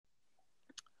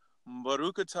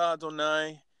Baruch atah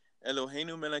Adonai,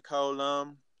 Eloheinu melech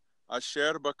haolam,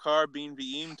 asher bakar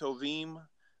b'nviim tovim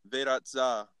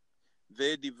veratzah,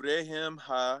 ve'divrehem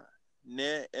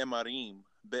ha-ne'emarim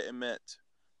be'emet.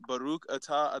 Baruch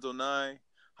atah Adonai,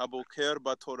 haboker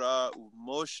batorah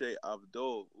u'Moshe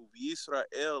avdo,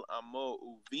 u'Yisrael amo,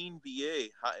 u'vinvieh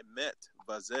ha'emet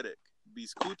vazedek,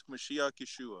 bizkut Mashiach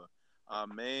Yeshua.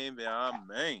 Amen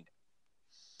ve'amen.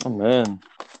 Amen.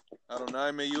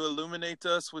 Adonai, may you illuminate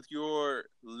us with your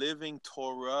living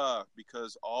Torah,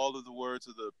 because all of the words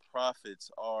of the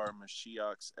prophets are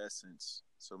Mashiach's essence.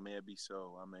 So may it be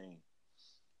so. Amen.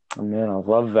 Amen. I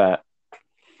love that.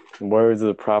 The words of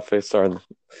the prophets are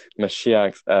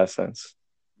Mashiach's essence.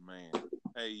 Man.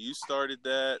 Hey, you started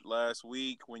that last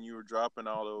week when you were dropping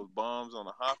all those bombs on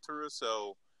the Haftarah,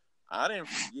 so I didn't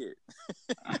forget.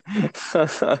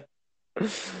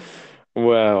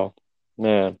 Wow.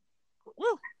 Man.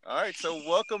 Woo! All right, so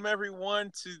welcome everyone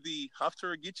to the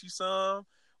Haftarah Get You Some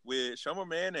with Shomer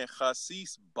Man and Chassis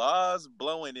Boz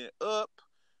blowing it up.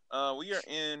 We are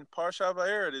in Parsha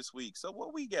Vayera this week. So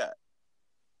what we got?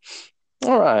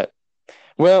 All right.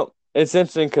 Well, it's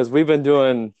interesting because we've been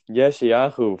doing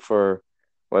Yeshayahu for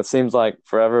what seems like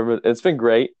forever, but it's been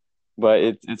great. But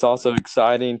it's also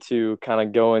exciting to kind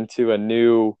of go into a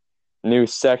new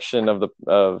section of the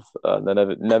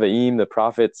Nevi'im, the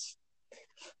prophets.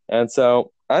 And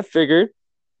so I figured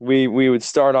we would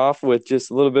start off with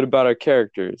just a little bit about our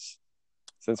characters,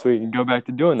 since we can go back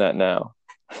to doing that now.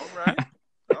 All right.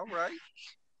 All right.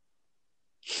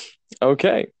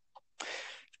 Okay.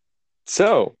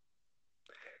 So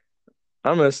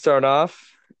I'm going to start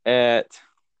off at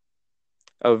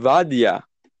Avadia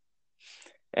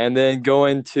and then go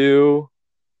into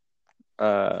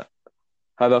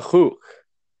Habakkuk.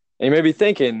 And you may be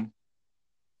thinking,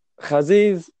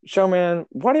 Chaziz, Showman,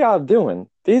 what are y'all doing?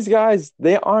 These guys,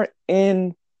 they aren't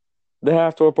in the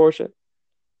Haftorah portion.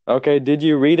 Okay, did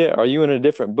you read it? Are you in a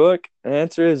different book? The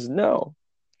answer is no.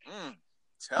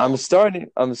 I'm starting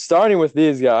with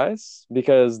these guys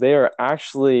because they are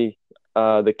actually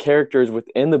the characters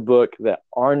within the book that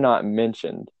are not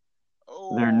mentioned.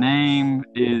 Oh. Their name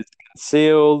is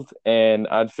concealed, and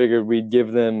I'd figured we'd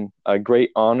give them a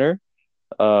great honor.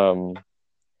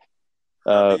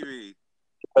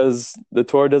 Because the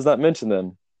Torah does not mention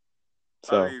them.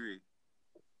 So,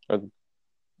 do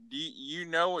you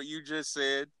know what you just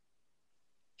said?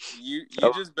 You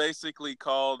just basically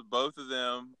called both of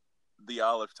them the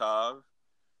Aleph Tav,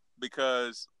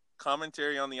 because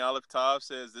commentary on the Aleph Tav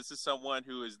says this is someone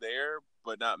who is there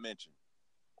but not mentioned.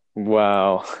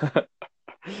 Wow.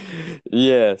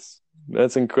 Yes,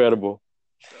 that's incredible.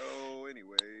 So,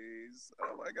 anyways,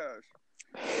 oh my gosh.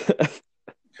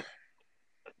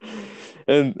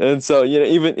 And so, you know,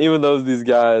 even though these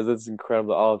guys, that's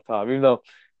incredible, Aleph Tav. Even though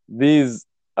these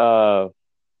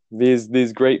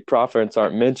great prophets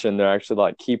aren't mentioned, they're actually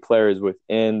like key players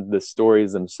within the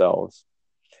stories themselves.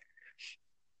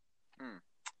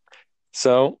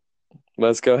 So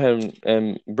let's go ahead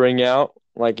and bring out,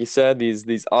 like you said,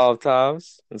 these Aleph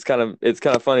Tavs. It's kind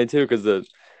of funny too, because the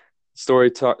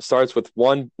story starts with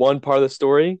one part of the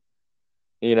story,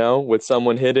 you know, with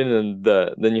someone hidden, and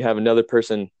then you have another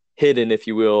person hidden, if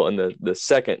you will, in the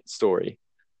second story.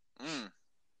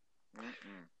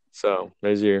 So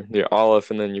there's your Aleph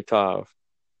and then your Tav.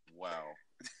 Wow.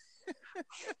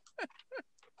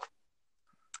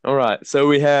 All right, so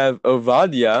we have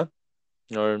Ovadia,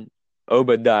 or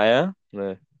Obadiah,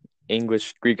 the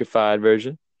English Greekified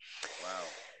version. Wow.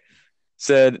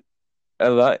 Said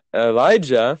Eliyahu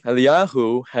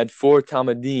had 4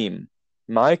 Talmudim: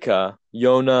 Micah,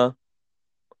 Yonah,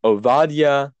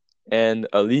 Ovadia, and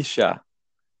Elisha.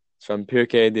 It's from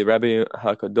Pirkei the Rabbi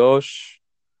HaKadosh.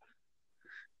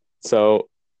 So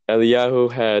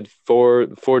Eliyahu had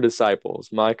four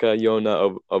disciples: Micah,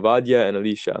 Yonah, Ovadia, and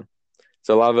Elisha.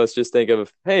 So a lot of us just think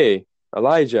of, hey,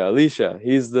 Elijah, Elisha,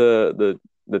 he's the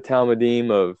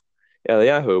Talmudim of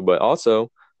Eliyahu, but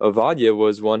also Ovadia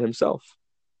was one himself.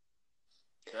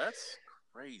 That's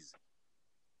crazy.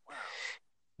 Wow.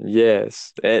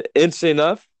 Yes. And interesting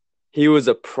enough, he was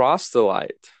a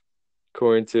proselyte.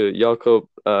 According to Yaakov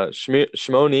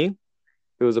Shimoni,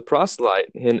 he was a proselyte,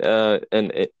 and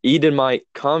an Edomite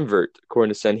convert,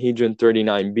 according to Sanhedrin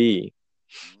 39b.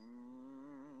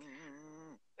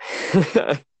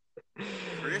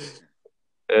 Christian.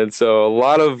 And so a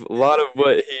lot of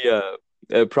what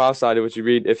he prophesied, what you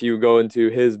read if you go into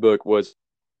his book, was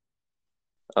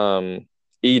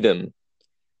Edom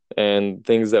and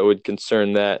things that would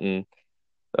concern that. And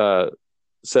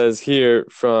says here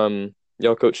from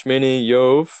Yaakov Shmini,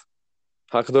 Yov,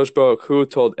 HaKadosh Baruch Hu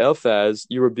told Eliphaz,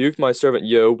 "You rebuked my servant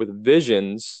Job with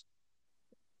visions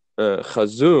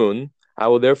Chazun, I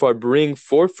will therefore bring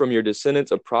forth from your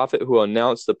descendants a prophet who will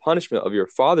announce the punishment of your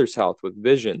father's house with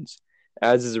visions,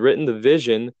 as is written the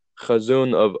vision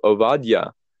Chazun of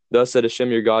Obadiah. Thus said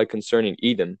Hashem your God concerning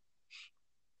Edom.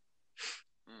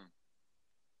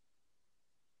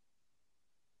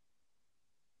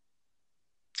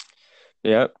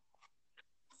 Yep.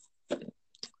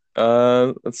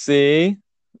 Let's see.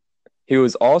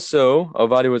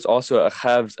 Obadiah was also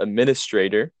Ahav's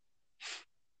administrator.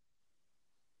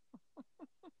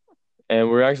 And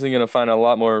we're actually going to find a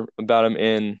lot more about him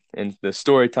in the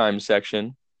story time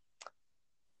section.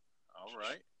 All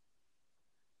right.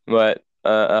 But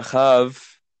Ahav,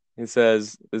 he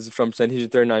says, this is from Sanhedrin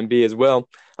 39b as well.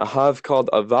 Ahav called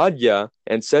Avadiah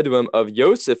and said to him, of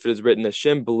Yosef it is written,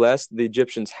 Hashem blessed the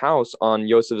Egyptian's house on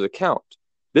Yosef's account.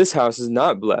 This house is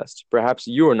not blessed. Perhaps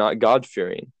you are not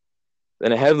God-fearing.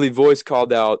 Then a heavenly voice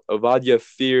called out, Avadiah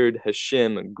feared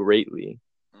Hashem greatly.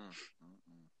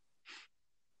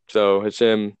 So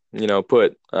Hashem,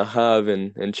 put Ahav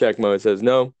in check mode. Says,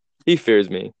 no, he fears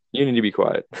me. You need to be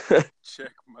quiet.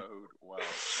 Check mode. Wow.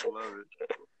 I love it.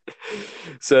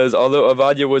 Says, although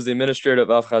Avadiah was the administrator of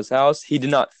Ahav's house, he did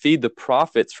not feed the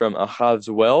profits from Ahav's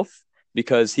wealth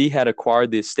because he had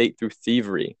acquired the estate through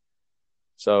thievery.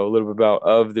 So a little bit about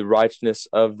of the righteousness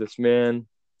of this man.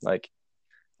 Like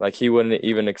he wouldn't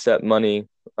even accept money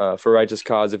for righteous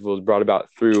cause if it was brought about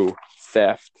through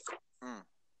theft.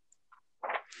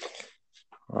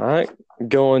 All right,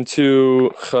 going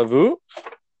to Chavu,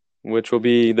 which will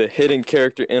be the hidden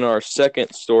character in our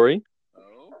second story.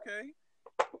 Okay.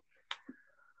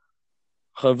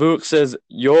 Chavu says,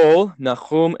 Yol,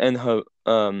 Nachum, and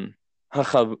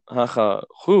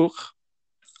Hachachuch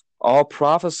all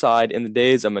prophesied in the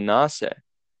days of Manasseh.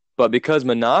 But because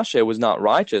Manasseh was not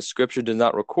righteous, Scripture does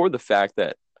not record the fact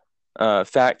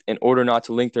in order not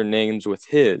to link their names with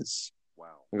his. Wow.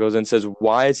 It goes and says,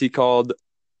 why is he called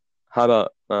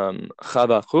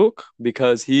Habakkuk?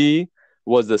 Because he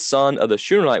was the son of the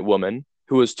Shunammite woman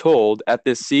who was told, at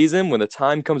this season, when the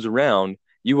time comes around,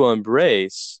 you will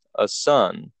embrace a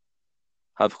son.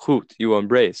 Habakkuk, you will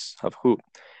embrace Habakkuk.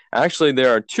 Actually,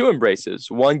 there are two embraces,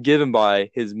 one given by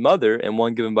his mother and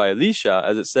one given by Elisha,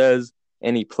 as it says,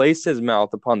 and he placed his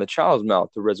mouth upon the child's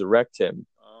mouth to resurrect him.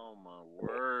 Oh, my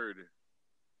word.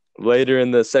 Later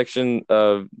in the section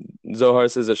of Zohar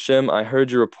says, Hashem, I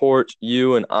heard your report,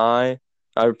 you and I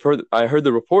heard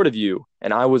the report of you,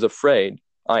 and I was afraid.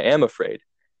 I am afraid.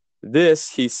 This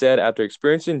he said after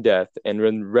experiencing death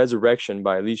and resurrection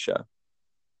by Elisha.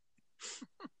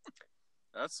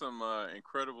 That's some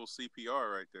incredible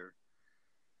CPR right there.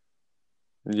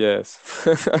 Yes,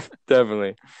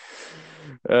 definitely.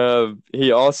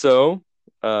 He was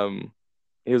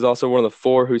also one of the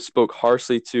four who spoke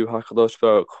harshly to HaKadosh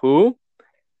Baruch Hu,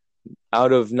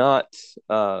 out of not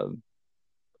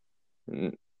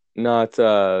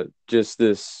just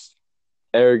this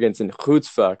arrogance and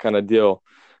chutzpah kind of deal,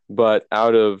 but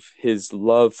out of his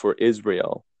love for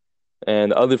Israel.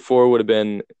 And the other four would have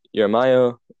been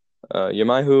Jeremiah,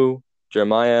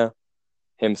 Jeremiah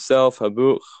himself,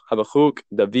 Habakkuk,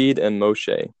 David, and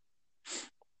Moshe.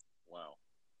 Wow.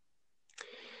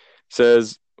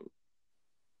 Says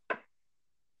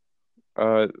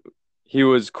he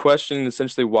was questioning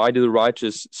essentially, why do the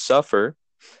righteous suffer?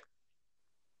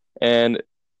 And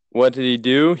what did he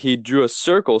do? He drew a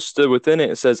circle, stood within it,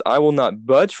 and says, I will not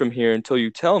budge from here until you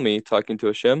tell me, talking to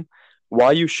Hashem,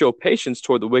 why you show patience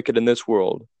toward the wicked in this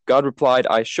world. God replied,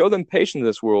 I show them patience in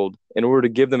this world in order to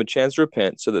give them a chance to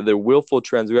repent so that their willful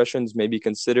transgressions may be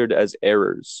considered as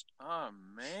errors. Oh,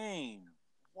 man.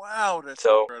 Wow, that's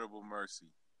incredible mercy.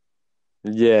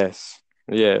 Yes.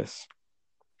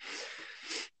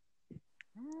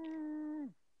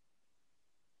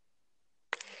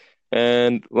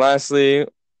 And lastly,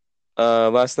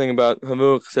 last thing about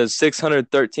Habakkuk says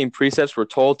 613 precepts were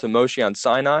told to Moshe on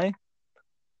Sinai.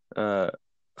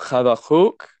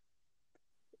 Habakkuk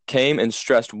came and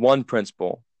stressed one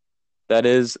principle. That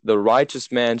is, the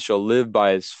righteous man shall live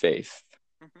by his faith.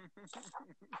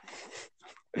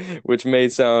 Which may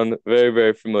sound very,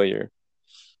 very familiar.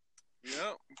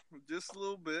 Yep, just a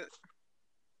little bit.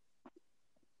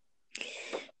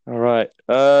 All right.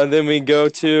 Then we're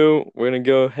going to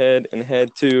go ahead and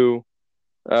head to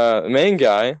the main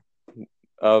guy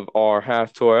of our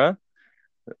Haftorah,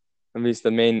 at least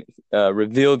the main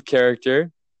revealed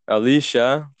character,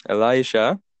 Elisha.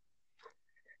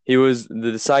 He was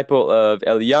the disciple of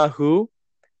Eliyahu.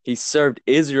 He served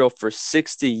Israel for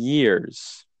 60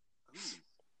 years.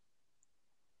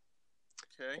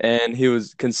 Okay. And he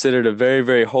was considered a very,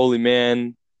 very holy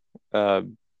man.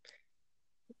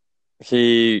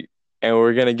 He and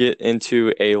we're gonna get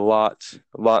into a lot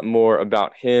more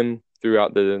about him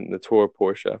throughout the Torah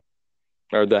portion,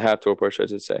 or the half Torah portion, I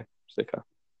should say. Okay.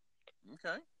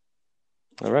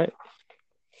 All right.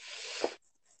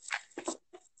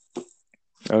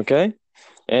 Okay,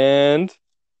 and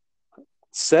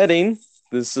setting.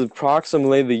 This is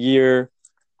approximately the year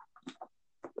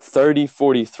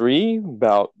 3043,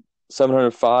 about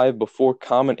 705 before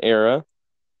Common Era.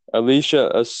 Elisha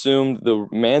assumed the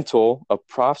mantle of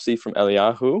prophecy from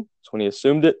Eliyahu. That's when he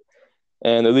assumed it.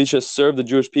 And Elisha served the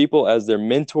Jewish people as their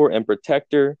mentor and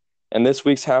protector. And this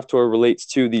week's Haftorah relates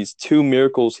to these two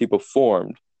miracles he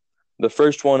performed. The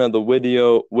first one of the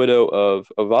widow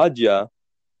of Avadiah,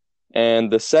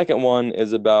 and the second one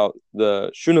is about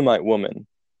the Shunammite woman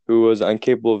who was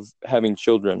incapable of having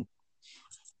children.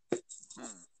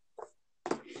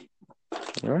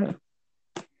 All right.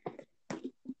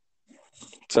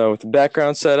 So with the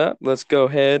background set up, let's go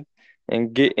ahead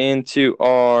and get into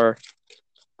our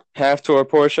Haftorah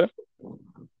portion.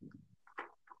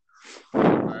 All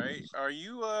right. Are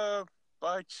you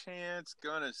by chance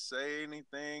gonna say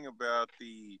anything about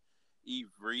the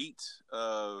Ivrit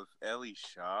of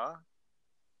Elisha?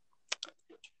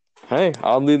 Hey,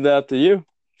 I'll leave that up to you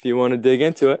if you want to dig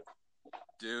into it.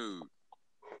 Dude.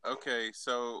 Okay,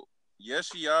 so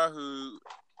Yeshayahu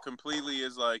completely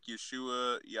is like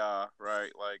Yeshua, Yah,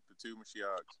 right? Like the two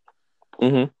Mashiachs.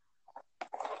 Mm-hmm.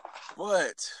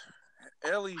 But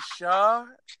Elisha,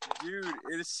 dude,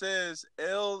 it says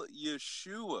El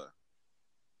Yeshua.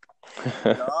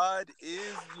 God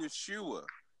is Yeshua.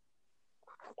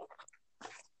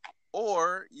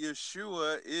 Or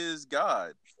Yeshua is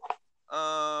God.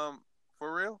 For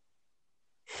real?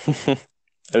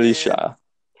 Elisha.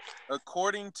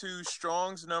 According to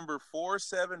Strong's number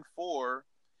 474,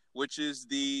 which is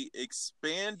the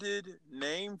expanded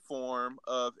name form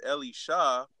of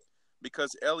Elisha,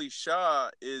 because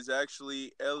Elisha is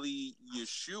actually Eli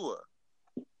Yeshua.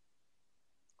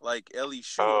 Like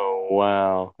Elishua. Oh,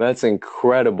 wow. That's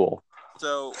incredible.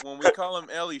 So when we call him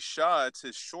Elisha, it's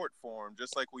his short form,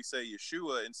 just like we say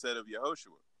Yeshua instead of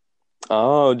Yehoshua.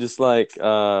 Oh, just like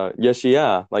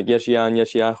Yeshia, like Yeshia and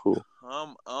Yeshiyahu.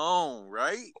 Come on,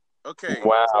 right? Okay.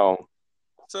 Wow.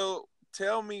 So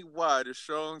tell me why the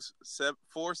Strong's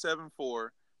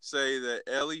 474 say that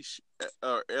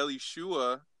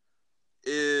Elishua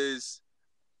is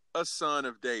a son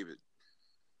of David.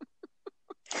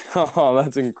 Oh,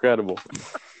 that's incredible.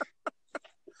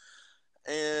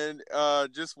 And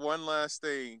just one last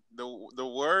thing, the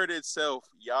word itself,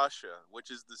 Yasha, which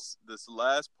is this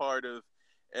last part of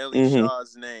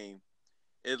Elisha's name,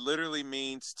 it literally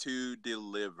means to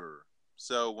deliver.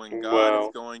 So when God is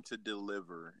going to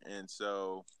deliver, and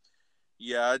so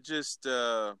yeah, I just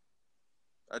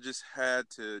had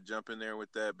to jump in there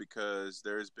with that because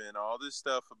there's been all this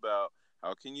stuff about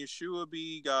how can Yeshua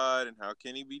be God and how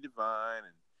can he be divine,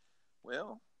 and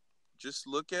well, just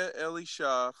look at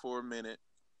Elisha for a minute.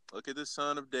 Look at the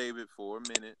son of David for a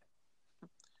minute.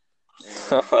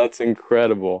 That's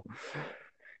incredible.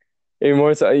 Even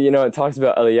more so, it talks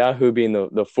about Eliyahu being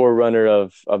the forerunner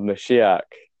of Mashiach,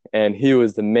 and he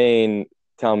was the main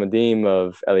Talmudim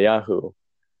of Eliyahu.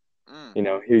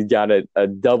 He got a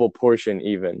double portion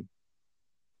even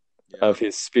of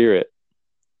his spirit.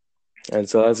 And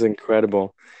so that's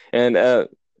incredible. And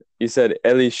you said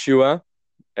Elishua.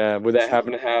 Would that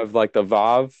happen to have like the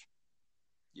Vav?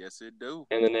 Yes, it do.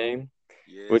 In the name?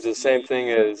 Yes, which is the same thing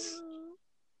as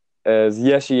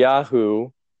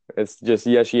Yeshayahu. It's just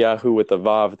Yeshayahu with the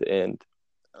Vav at the end.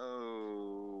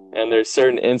 Oh. And there's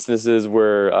certain instances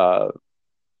where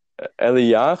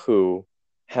Eliyahu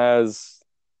has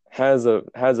a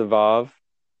Vav,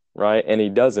 right? And he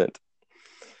doesn't.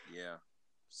 Yeah.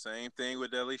 Same thing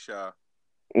with Elisha.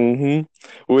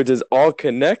 Which is all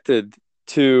connected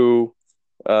to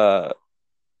the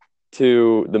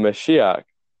Mashiach,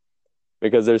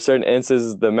 because there's certain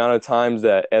instances, the amount of times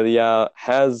that Eliah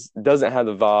doesn't have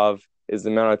the Vav is the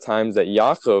amount of times that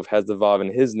Yaakov has the Vav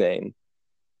in his name.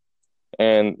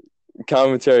 And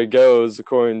commentary goes,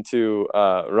 according to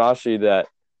Rashi, that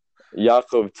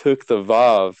Yaakov took the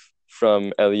Vav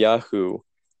from Eliyahu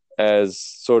as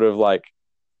sort of like,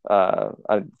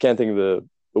 I can't think of the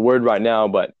word right now,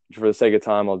 but for the sake of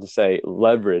time, I'll just say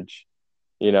leverage,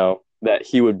 that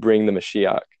he would bring the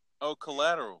Mashiach. Oh,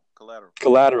 collateral.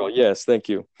 Collateral, yes, thank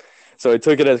you. So he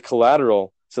took it as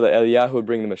collateral so that Eliyahu would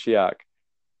bring the Mashiach.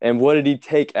 And what did he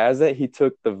take as that? He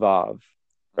took the Vav,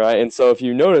 right? And so if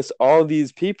you notice, all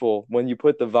these people, when you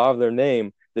put the Vav in their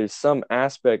name, there's some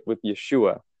aspect with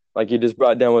Yeshua, like you just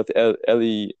brought down with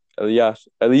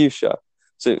Elisha.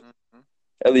 So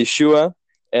Elishua,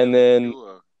 and then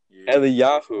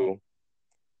Eliyahu.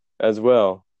 as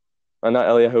well. Not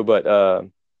Eliyahu, but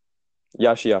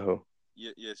Yashiyahu.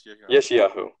 Yes, yeah.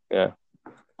 Yeshayahu. Yeah.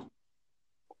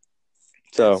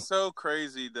 So It's so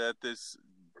crazy that this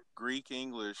Greek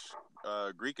English,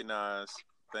 Greekanized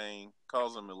thing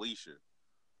calls him Elisha.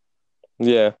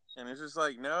 yeah. And it's just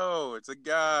like, no, it's a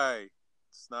guy.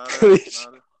 It's not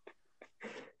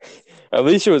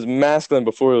Elisha was masculine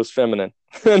before it was feminine.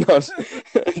 No, I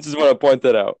just want to point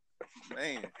that out.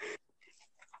 Man.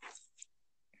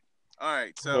 All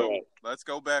right, so let's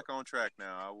go back on track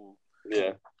now. I will.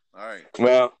 Yeah. All right.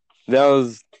 Well, that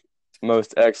was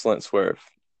most excellent swerve.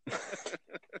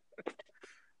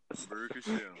 Baruch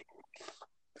Hashem.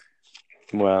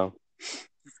 Wow.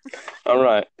 All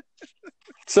right.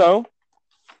 So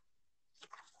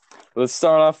let's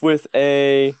start off with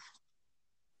a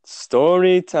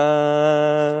story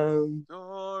time.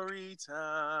 Story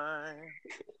time.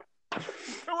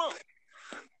 Come on.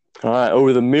 All right,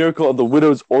 over the miracle of the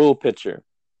widow's oil pitcher.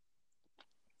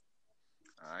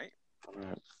 All right.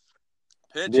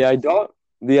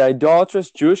 The idolatrous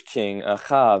Jewish king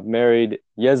Achav married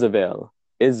Isabel,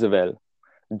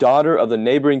 daughter of the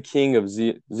neighboring king of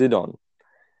Zidon.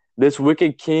 This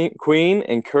wicked queen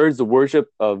encouraged the worship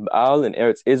of Baal in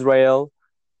Eretz Israel.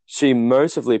 She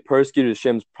mercifully persecuted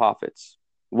Hashem's prophets.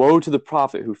 Woe to the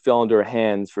prophet who fell into her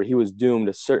hands, for he was doomed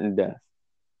to certain death.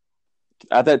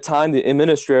 At that time, the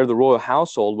administrator of the royal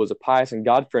household was a pious and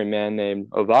God-fearing man named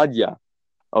Ovadia.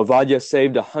 Ovadia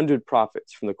saved 100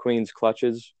 prophets from the queen's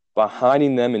clutches by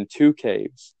hiding them in 2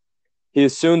 caves. He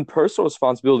assumed personal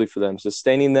responsibility for them,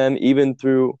 sustaining them even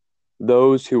through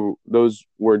those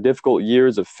were difficult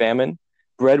years of famine.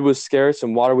 Bread was scarce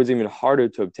and water was even harder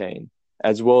to obtain,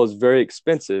 as well as very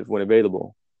expensive when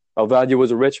available. Ovadia was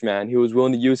a rich man who was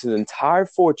willing to use his entire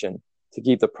fortune to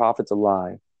keep the prophets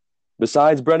alive.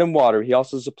 Besides bread and water, he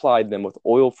also supplied them with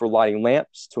oil for lighting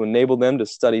lamps to enable them to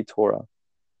study Torah.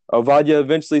 Ovadia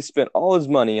eventually spent all his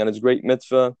money on this great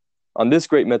mitzvah, and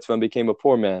became a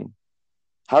poor man.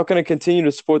 How can I continue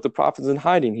to support the prophets in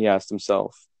hiding? He asked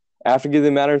himself. After giving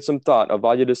the matter some thought,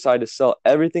 Ovadia decided to sell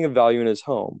everything of value in his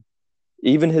home,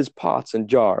 even his pots and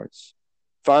jars.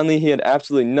 Finally, he had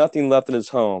absolutely nothing left in his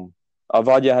home.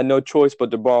 Ovadia had no choice but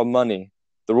to borrow money.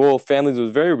 The royal family was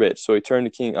very rich, so he turned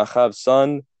to King Achav's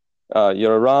son,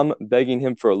 Yehoram, begging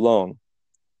him for a loan.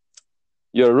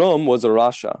 Yehoram was a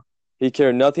Rasha. He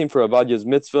cared nothing for Ovadia's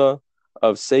mitzvah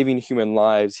of saving human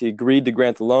lives. He agreed to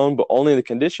grant the loan, but only on the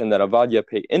condition that Ovadia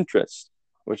pay interest,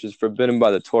 which is forbidden by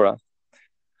the Torah.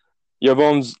 At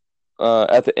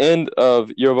the end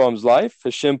of Yeroboam's life,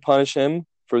 Hashem punished him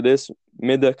for this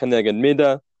midah keneged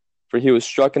midah, for he was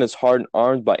struck in his heart and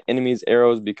arms by enemies'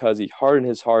 arrows because he hardened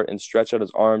his heart and stretched out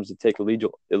his arms to take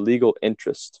illegal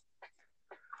interest.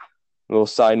 A little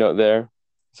side note there.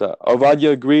 So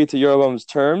Ovadia agreed to Yeroboam's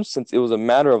terms since it was a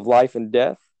matter of life and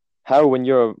death. However, when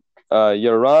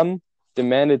Yehoram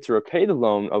demanded to repay the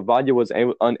loan, Ovadia was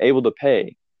unable to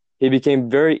pay. He became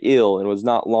very ill and was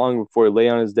not long before he lay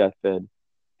on his deathbed.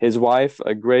 His wife,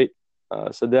 a great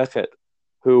Sadechet,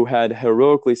 who had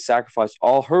heroically sacrificed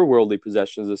all her worldly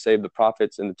possessions to save the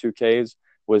prophets in the 2 caves,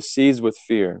 was seized with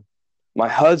fear. "My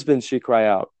husband," she cried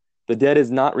out, "the debt is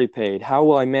not repaid. How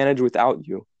will I manage without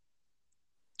you?"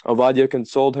 Ovadia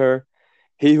consoled her.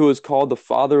 "He who is called the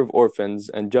father of orphans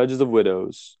and judges of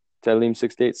widows, Tehillim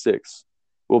 68:6,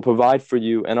 will provide for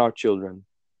you and our children."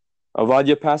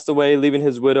 Ovadia passed away, leaving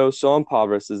his widow so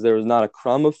impoverished as there was not a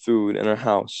crumb of food in her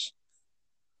house.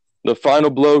 The final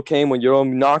blow came when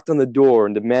Yehoram knocked on the door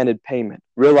and demanded payment.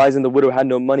 Realizing the widow had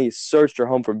no money, he searched her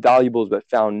home for valuables but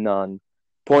found none.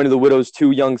 Pointing to the widow's 2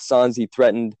 young sons, he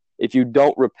threatened, "If you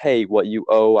don't repay what you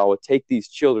owe, I will take these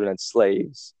children as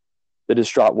slaves." The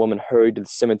distraught woman hurried to the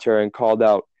cemetery and called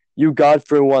out, "You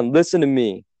God-fearing one, listen to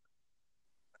me."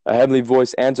 A heavenly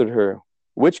voice answered her,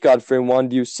 "Which God-fearing one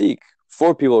do you seek?"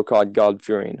 4 people are called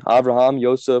God-fearing: Abraham,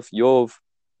 Yosef, Yov,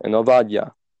 and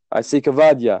Ovadia. "I seek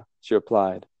Ovadia," she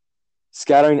replied.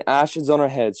 Scattering ashes on her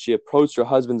head, she approached her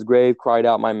husband's grave, cried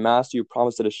out, "My master, you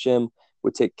promised that Hashem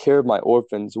would take care of my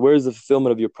orphans. Where is the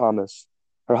fulfillment of your promise?"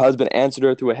 Her husband answered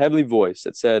her through a heavenly voice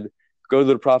that said, "Go to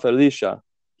the prophet Elisha.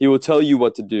 He will tell you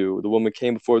what to do." The woman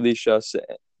came before Elisha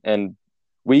and,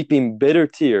 weeping bitter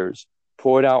tears,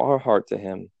 poured out her heart to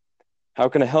him. "How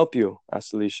can I help you?"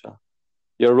 asked Elisha.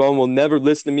 "Yehoram will never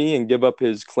listen to me and give up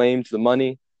his claim to the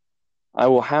money. I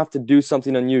will have to do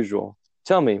something unusual.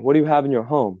 Tell me, what do you have in your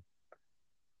home?"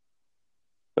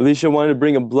 Elisha wanted to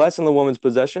bring a blessing on the woman's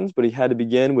possessions, but he had to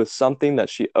begin with something that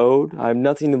she owed. "I have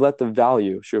nothing left of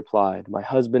value," she replied. "My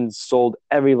husband sold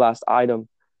every last item.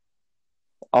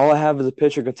 All I have is a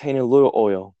pitcher containing a little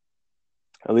oil."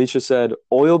 Elisha said,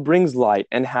 "Oil brings light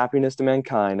and happiness to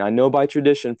mankind. I know by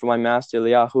tradition from my master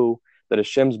Eliyahu that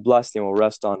Hashem's blessing will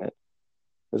rest on it."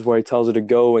 This is where he tells her to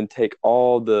go and take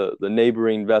all the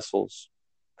neighboring vessels.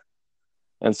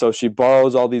 And so she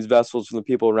borrows all these vessels from the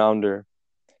people around her.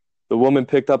 The woman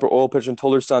picked up her oil pitcher and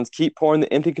told her sons, "Keep pouring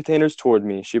the empty containers toward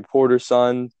me." She poured her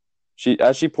son.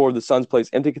 As she poured, the sons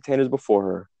placed empty containers before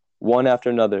her, one after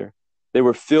another. They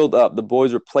were filled up. The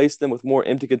boys replaced them with more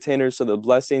empty containers, so the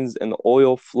blessings and the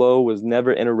oil flow was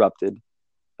never interrupted.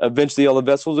 Eventually, all the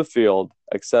vessels were filled,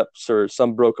 except for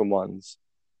some broken ones.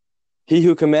 He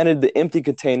who commanded the empty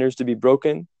containers to be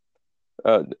broken,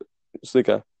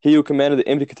 he who commanded the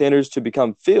empty containers to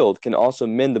become filled can also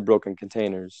mend the broken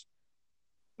containers.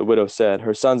 The widow said.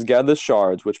 Her sons gathered the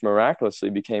shards, which miraculously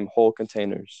became whole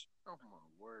containers. Oh my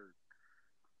word!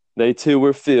 They too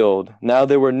were filled. Now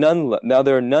there are none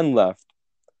left.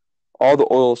 All the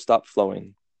oil stopped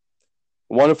flowing.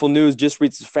 Wonderful news just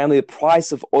reached the family. The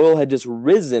price of oil had just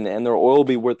risen, and their oil will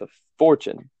be worth a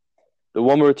fortune. The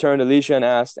woman returned to Elisha and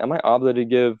asked, "Am I obligated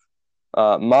to give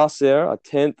Maser, a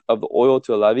tenth of the oil,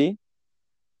 to a Levi?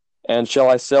 And shall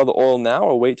I sell the oil now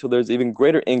or wait till there's even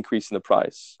greater increase in the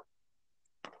price?"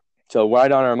 So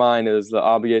right on our mind is the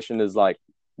obligation is like,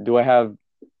 do I have,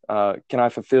 can I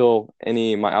fulfill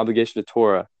my obligation to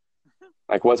Torah?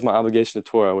 Like, what's my obligation to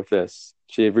Torah with this?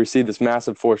 She received this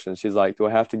massive fortune. She's like, do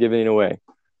I have to give anything away?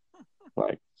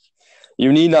 Like,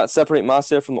 you need not separate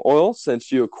Maser from the oil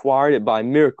since you acquired it by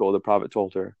miracle, the prophet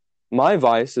told her. My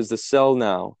advice is to sell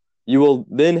now. You will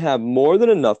then have more than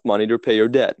enough money to repay your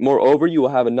debt. Moreover, you will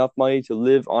have enough money to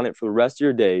live on it for the rest of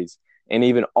your days, and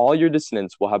even all your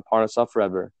descendants will have Parnassah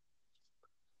forever.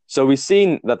 So we've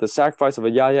seen that the sacrifice of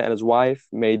Ahiah and his wife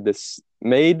made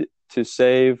to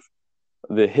save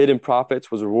the hidden prophets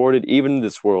was rewarded even in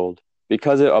this world.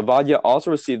 Because Obadiah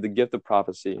also received the gift of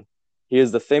prophecy. He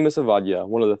is the famous Obadiah,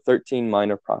 one of the 13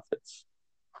 minor prophets.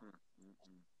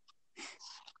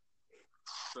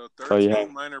 So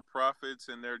 13 minor prophets,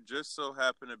 and there just so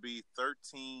happen to be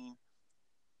 13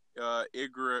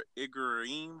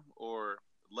 Igraim, or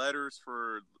letters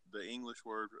for the English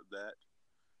word of that,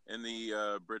 in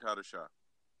the Brit Hadashah.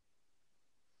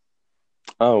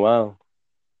 Oh, wow.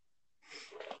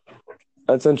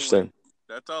 That's interesting.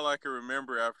 That's all I can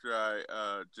remember after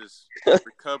I just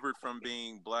recovered from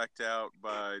being blacked out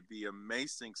by the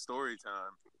amazing story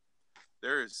time.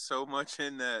 There is so much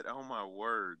in that. Oh my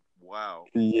word! Wow.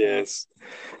 Yes,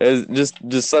 it's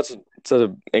just such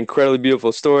an incredibly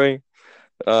beautiful story,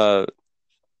 and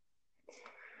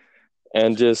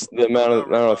just the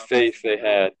amount of faith they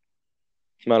had,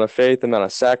 amount of faith, amount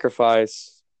of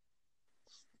sacrifice,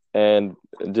 and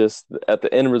just at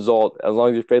the end result, as long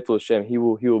as you're faithful to Hashem, He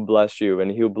will bless you, and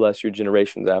He will bless your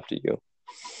generations after you.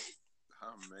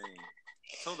 Oh man,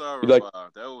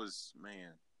 that was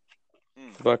man.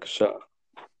 Bakasha.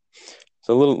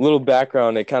 So a little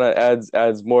background. It kind of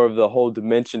adds more of the whole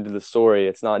dimension to the story.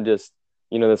 It's not just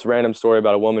this random story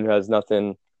about a woman who has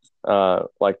nothing.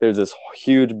 Like there's this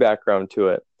huge background to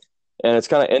it, and it's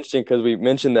kind of interesting because we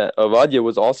mentioned that Obadiah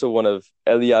was also one of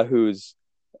Eliyahu's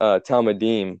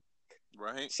Talmudim.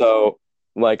 Right. So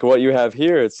like what you have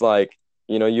here, it's like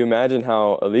you imagine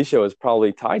how Elisha was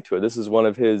probably tied to it. This is one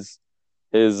of his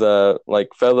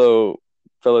like fellow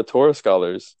Torah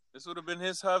scholars. This would have been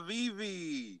his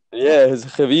Havivi. Yeah, his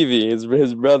Havivi, his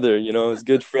brother, his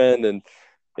good friend, and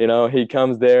he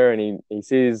comes there and he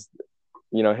sees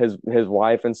his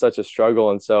wife in such a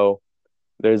struggle, and so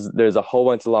there's a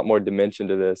lot more dimension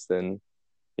to this than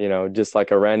just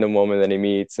like a random woman that he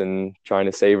meets and trying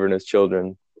to save her and his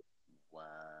children. Wow.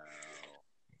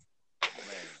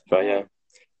 But yeah,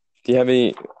 do you have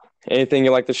anything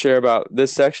you'd like to share about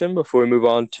this section before we move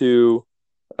on to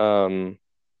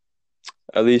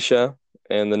Elisha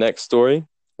and the next story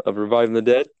of reviving the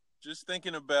dead? Just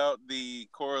thinking about the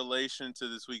correlation to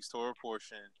this week's Torah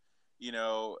portion,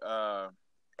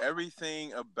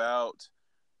 everything about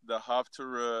the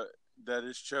Haftarah that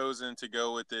is chosen to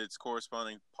go with its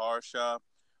corresponding parsha.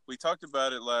 We talked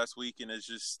about it last week, and it's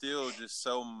just still just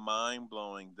so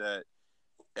mind-blowing that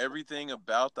everything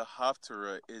about the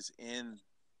Haftarah is in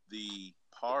the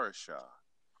parsha.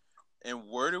 And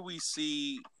where do we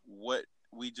see what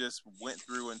we just went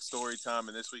through in story time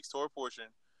in this week's Torah portion?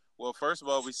 Well, first of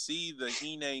all, we see the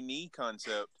Hine Ni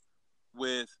concept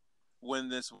with when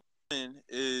this woman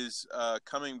is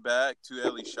coming back to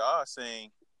Elisha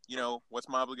saying, what's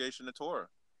my obligation to Torah?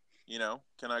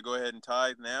 Can I go ahead and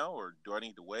tithe now, or do I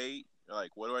need to wait?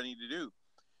 Like, what do I need to do?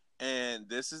 And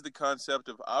this is the concept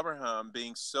of Abraham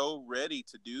being so ready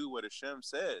to do what Hashem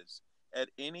says at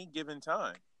any given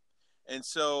time. And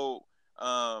so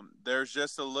there's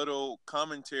just a little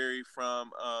commentary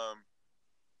from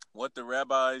what the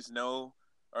rabbis know.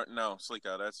 Or no,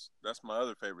 Slika, that's my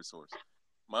other favorite source.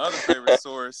 My other favorite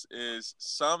source is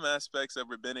some aspects of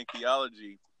rabbinic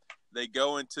theology. They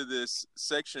go into this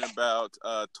section about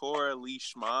Torah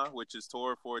Lishma, which is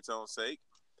Torah for its own sake,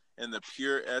 and the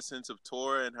pure essence of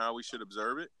Torah and how we should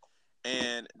observe it.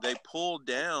 And they pull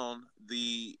down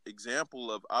the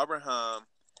example of Abraham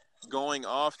going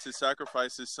off to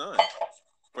sacrifice his son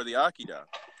for the Akedah.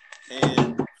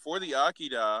 And for the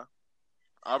Akedah,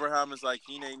 Abraham is like,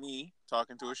 Hineni,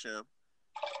 talking to Hashem.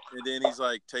 And then he's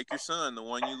like, take your son, the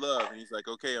one you love. And he's like,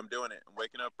 okay, I'm doing it. I'm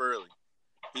waking up early.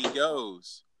 He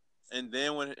goes. And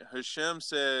then when Hashem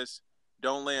says,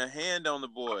 don't lay a hand on the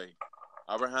boy,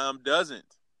 Abraham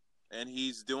doesn't. And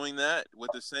he's doing that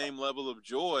with the same level of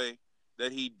joy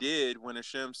that he did when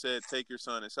Hashem said, take your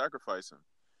son and sacrifice him.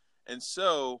 And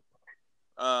so,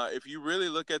 if you really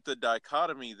look at the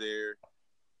dichotomy there,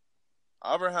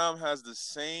 Abraham has the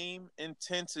same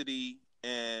intensity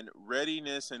and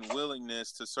readiness and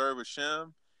willingness to serve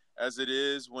Hashem as it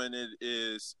is when it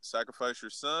is sacrifice your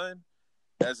son,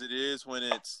 as it is when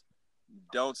it's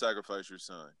don't sacrifice your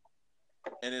son.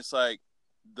 And it's like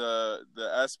the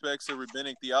aspects of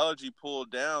rabbinic theology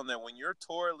pulled down that when you're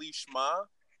Torah Lishma,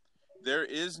 there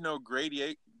is no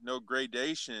gradation,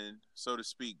 so to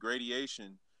speak,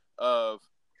 gradation of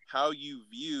how you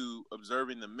view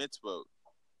observing the mitzvot.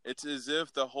 It's as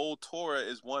if the whole Torah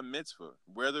is one mitzvah,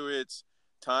 whether it's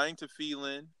tying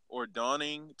tefillin or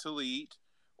donning talit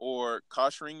or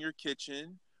koshering your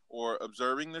kitchen or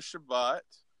observing the Shabbat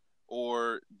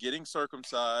or getting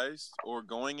circumcised or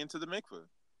going into the mikveh.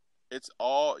 It's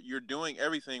all, you're doing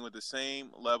everything with the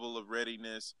same level of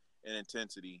readiness and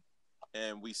intensity.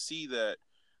 And we see that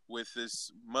with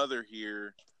this mother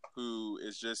here who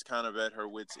is just kind of at her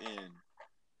wit's end.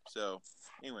 So,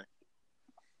 anyway.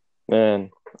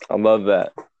 Man, I love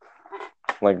that.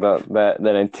 Like that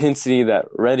intensity, that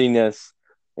readiness,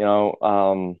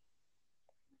 like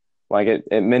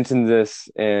it mentions this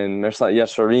in Mershat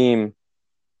Yesharim,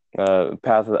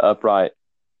 Path of the Upright.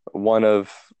 One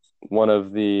of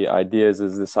the ideas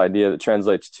is this idea that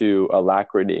translates to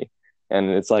alacrity. And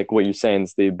it's like what you're saying,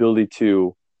 it's the ability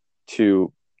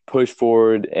to push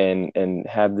forward and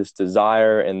have this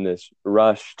desire and this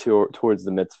rush towards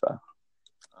the mitzvah.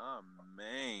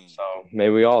 Amen. So may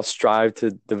we all strive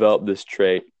to develop this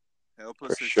trait. Help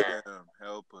us, sure. Hashem.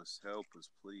 Help us,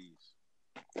 please.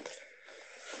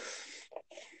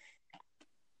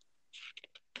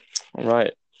 All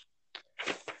right.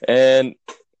 And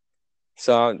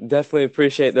so I definitely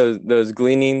appreciate those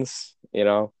gleanings,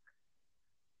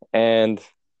 and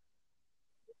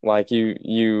like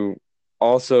you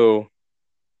also,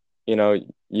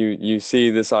 you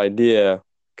see this idea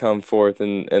come forth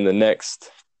in the next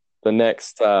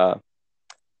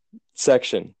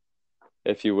section,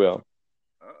 if you will.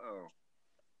 Uh-oh.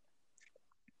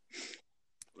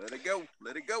 Let it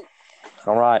go.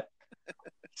 All right.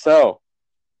 So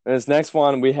this next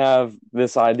one, we have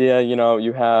this idea,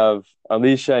 you have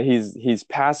Elisha, he's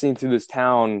passing through this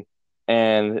town,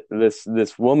 and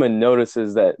this woman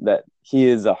notices that he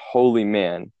is a holy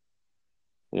man.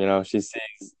 She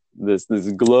sees this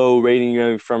glow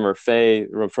radiating from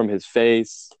from his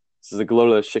face. This is a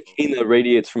glow of Shekinah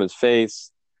radiates from his face.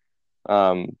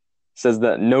 Says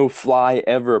that no fly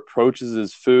ever approaches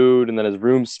his food, and that his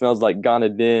room smells like Gan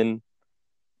Eden.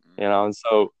 And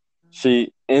so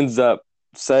she ends up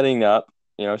setting up,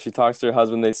 she talks to her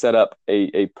husband, they set up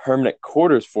a permanent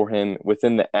quarters for him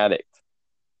within the attic.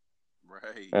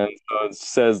 Right. And so it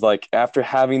says, like, after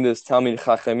having this Talmid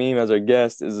Chachamim as our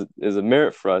guest is a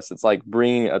merit for us. It's like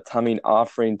bringing a Talmid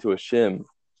offering to Hashem.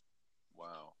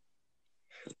 Wow.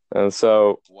 And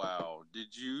so... Wow.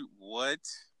 What?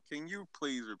 Can you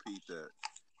please repeat that?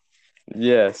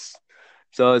 Yes.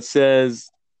 So it says,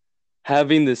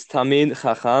 having this Talmid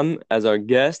Chacham as our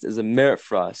guest is a merit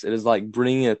for us. It is like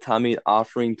bringing a Talmid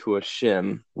offering to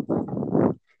Hashem.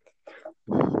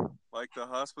 Like the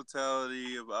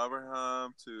hospitality of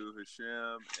Abraham to Hashem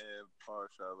and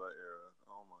Parashat Va'era.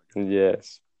 Oh my God.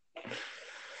 Yes.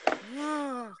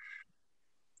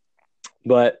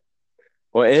 But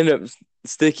what ended up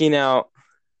sticking out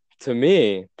to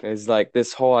me is like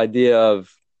this whole idea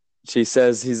of, she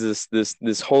says he's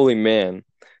this holy man,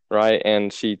 right?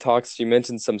 And she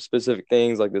mentions some specific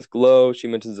things like this glow. She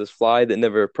mentions this fly that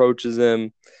never approaches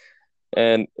him.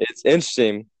 And it's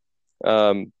interesting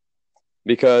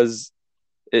because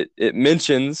it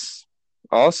mentions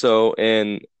also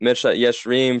in Mershat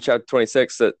Yesharim, chapter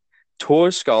 26, that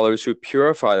Torah scholars who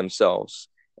purify themselves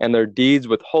and their deeds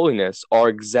with holiness are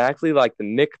exactly like the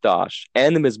Mikdash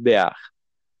and the Mizbeach,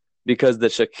 because the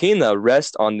Shekinah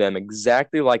rests on them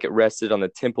exactly like it rested on the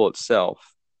temple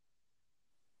itself.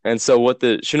 And so what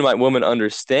the Shunammite woman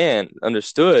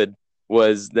understood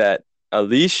was that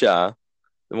Elisha,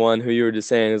 the one who you were just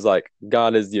saying is like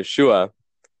God is Yeshua,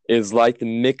 is like the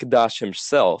Mikdash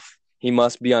himself. He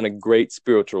must be on a great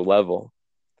spiritual level.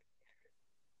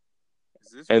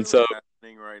 Is this really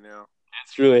happening right now?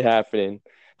 It's really happening.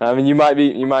 I mean, you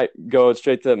might go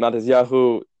straight to Matthias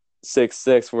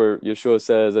 6:6, where Yeshua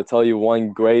says, "I tell you,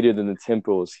 one greater than the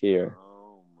temple is here."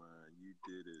 Oh man, you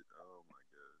did it! Oh my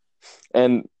God!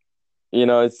 And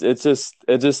it's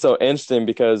just so interesting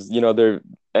because they're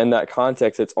in that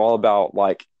context. It's all about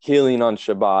like healing on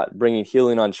Shabbat, bringing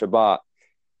healing on Shabbat,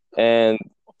 and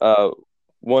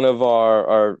one of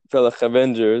our fellow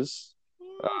Avengers,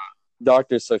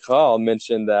 Dr. Sakal,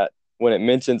 mentioned that when it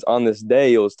mentions on this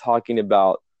day, it was talking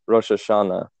about Rosh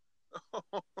Hashanah.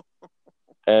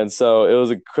 And so it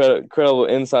was a credible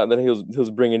insight that he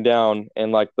was bringing down.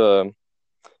 And like let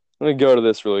me go to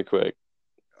this really quick.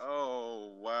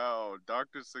 Oh, wow.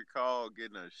 Dr. Sakal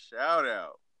getting a shout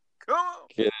out. Come on.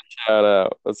 Get a shout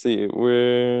out. Let's see.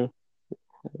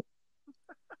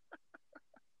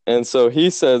 And so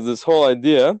he says this whole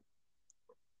idea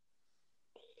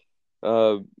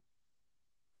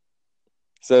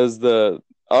says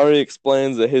Ari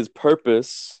explains that his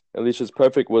purpose, Elisha's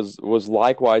purpose, was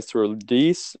likewise to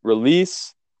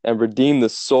release and redeem the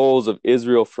souls of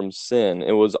Israel from sin.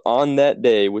 It was on that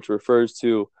day, which refers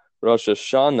to Rosh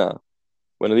Hashanah,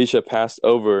 when Elisha passed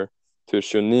over to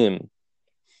Shunem.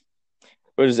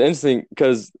 Which is interesting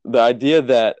because the idea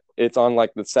that it's on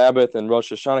like the Sabbath and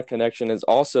Rosh Hashanah connection is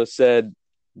also said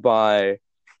by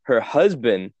her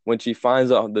husband when she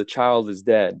finds out the child is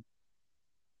dead.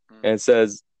 And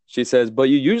she says, but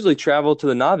you usually travel to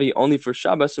the Navi only for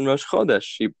Shabbos and Rosh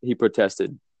Chodesh, he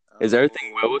protested. Is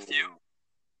everything well with you?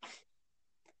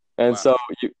 And so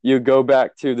you go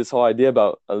back to this whole idea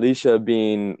about Elisha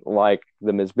being like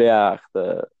the Mizbeach,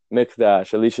 the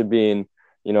Mikdash, Elisha being,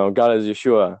 God is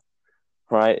Yeshua,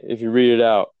 right? If you read it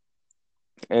out.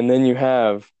 And then you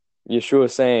have Yeshua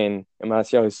saying in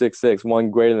Matthew 6:6, one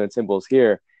greater than the temple is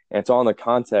here. And it's all in the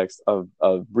context of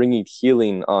bringing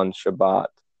healing on Shabbat.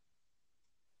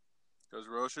 Because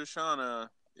Rosh Hashanah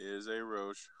is a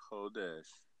Rosh Chodesh.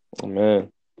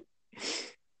 Amen.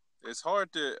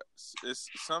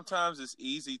 Sometimes it's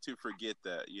easy to forget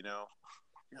that, You're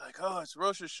like, oh, it's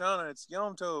Rosh Hashanah, it's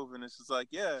Yom Tov. And it's just like,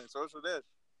 yeah, it's Rosh Chodesh.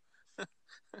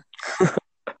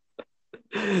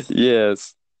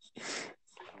 Yes.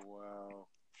 Wow.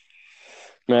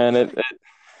 Man, it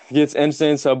gets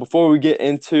interesting. So before we get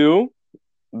into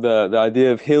the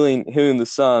idea of healing the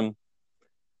son,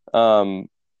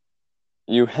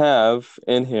 you have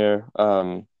in here,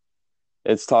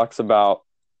 it talks about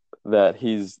that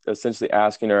he's essentially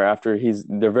asking her after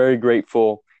they're very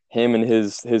grateful, him and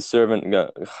his servant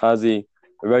Chazi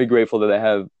are very grateful that they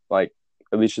have like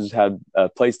Elisha's had a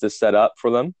place to set up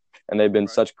for them, and they've been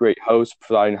such great hosts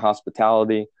providing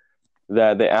hospitality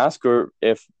that they ask her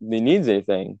if he needs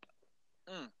anything.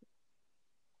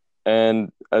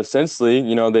 And essentially,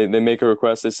 they make a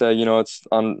request. They say, it's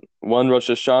on one Rosh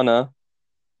Hashanah.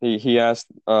 He asked,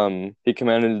 he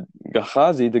commanded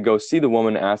Gehazi to go see the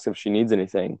woman and ask if she needs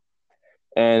anything.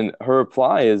 And her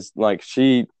reply is like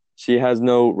she has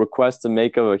no request to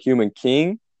make of a human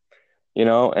king,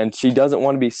 and she doesn't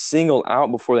want to be singled out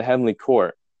before the heavenly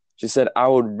court. She said, I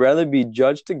would rather be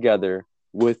judged together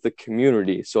with the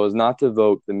community so as not to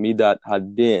evoke the Midat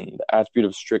Hadin, the attribute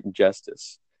of strict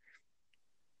justice.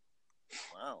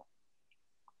 Wow.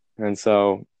 And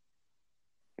so,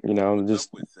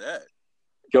 just with that?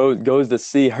 goes to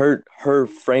see her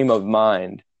frame of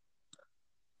mind,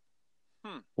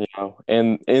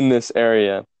 in this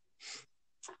area.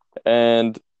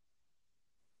 And,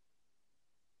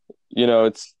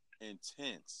 it's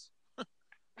intense.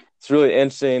 It's really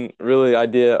interesting, really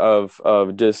idea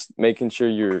of just making sure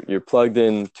you're plugged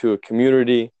into a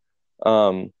community.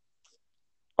 Also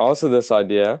this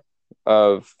idea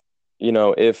of,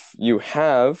 if you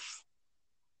have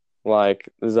like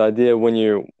this idea when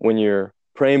you're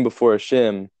praying before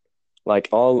Hashem, like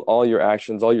all your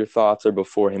actions, all your thoughts are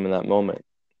before him in that moment.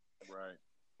 Right.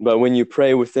 But when you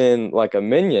pray within like a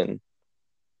minyan,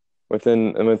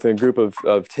 within a group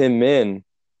of 10 men,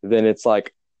 then it's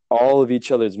like all of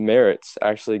each other's merits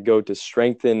actually go to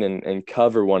strengthen and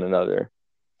cover one another.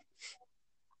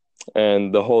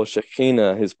 And the whole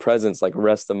Shekinah, his presence, like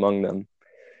rests among them.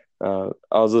 I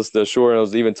was listening to Shore, and I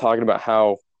was even talking about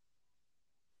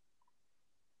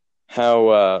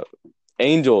how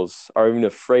angels are even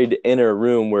afraid to enter a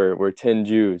room where 10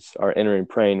 Jews are entering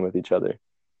praying with each other.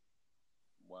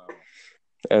 Wow.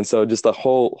 And so just the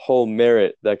whole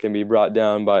merit that can be brought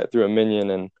down by through a minion,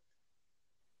 and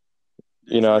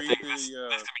Did you I read think this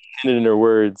the hidden in their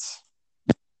words.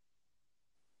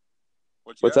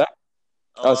 what you What's got? that?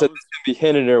 Oh, I I said was this can be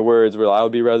hidden in their words. Where I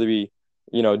would be rather be,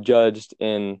 judged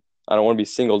in. I don't want to be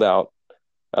singled out.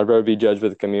 I'd rather be judged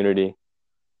with the community.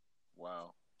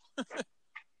 wow.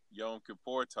 Yom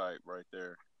Kippur type right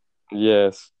there.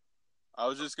 Yes. I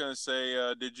was just gonna say,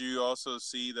 did you also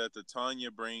see that the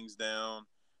Tanya brings down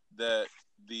that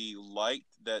the light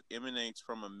that emanates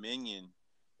from a minion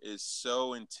is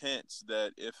so intense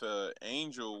that if an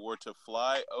angel were to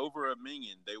fly over a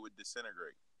minion, they would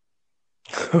disintegrate.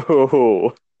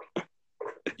 Oh,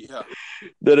 Yeah,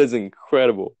 that is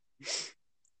incredible.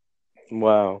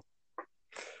 Wow,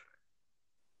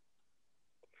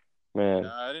 man.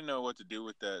 I didn't know what to do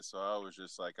with that, so I was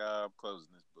just like, I'm closing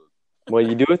this book. What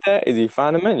you do with that is you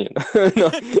find a minion.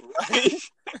 No. Right?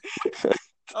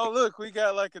 Oh, look, we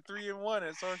got like a 3-in-1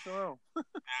 at Sar Shalom.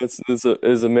 This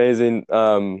is amazing.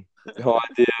 Whole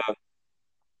idea.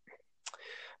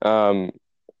 Um,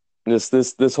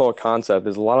 this whole concept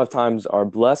is a lot of times our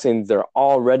blessings they're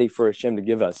all ready for Hashem to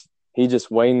give us. He's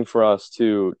just waiting for us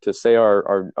to say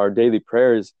our daily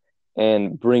prayers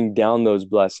and bring down those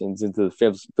blessings into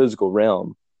the physical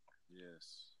realm.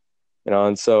 Yes.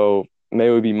 And so may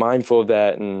we be mindful of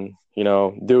that, and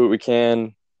do what we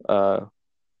can.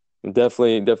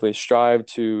 Definitely strive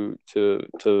to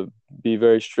be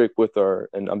very strict with our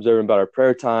and observant about our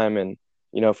prayer time, and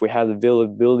if we have the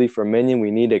availability for a minion, we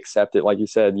need to accept it, like you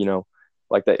said,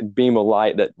 like that beam of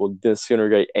light that will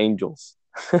disintegrate angels.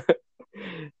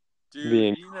 Dude,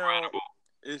 Being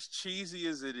as cheesy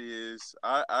as it is,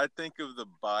 I think of the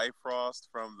Bifrost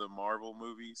from the Marvel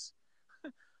movies.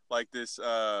 Like this,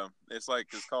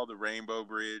 it's called the Rainbow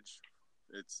Bridge.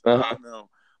 I uh don't know,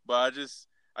 but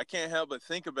I can't help but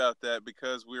think about that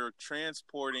because we're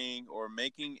transporting or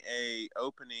making a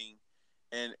opening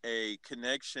and a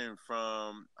connection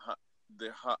from the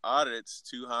Haaretz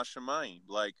to Hashemayim.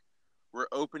 Like we're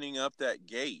opening up that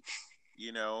gate,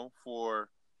 for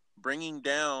bringing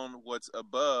down what's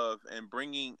above and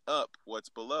bringing up what's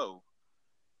below.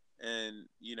 And,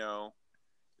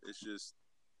 it's just,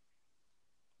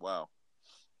 wow.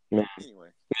 man, Anyway.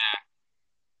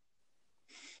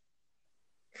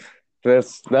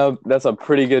 that's a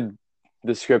pretty good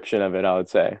description of it, I would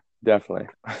say. Definitely.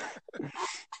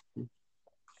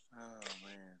 Oh,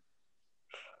 man.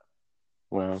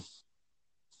 Wow.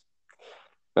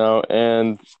 Now,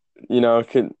 and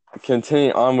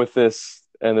continue on with this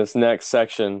in this next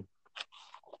section.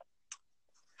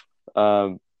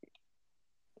 Um,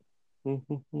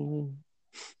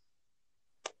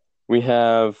 we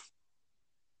have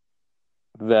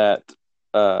that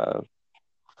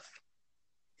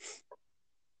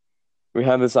we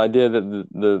have this idea that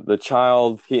the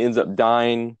child, he ends up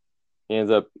dying. He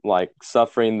ends up like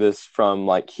suffering this from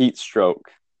like heat stroke.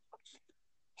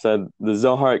 So the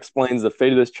Zohar explains the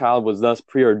fate of this child was thus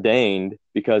preordained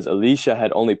because Elisha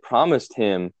had only promised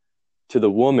him to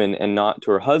the woman and not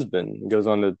to her husband. It goes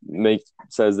on to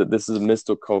says that this is a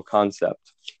mystical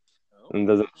concept, and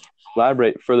doesn't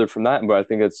elaborate further from that. But I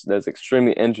think that's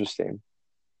extremely interesting.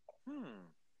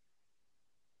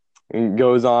 And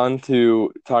goes on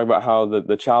to talk about how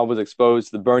the child was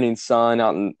exposed to the burning sun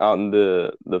out in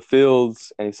the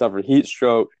fields, and he suffered heat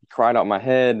stroke. He cried out, "My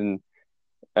head!"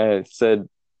 and said,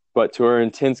 but to her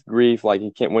intense grief, like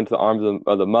he went to the arms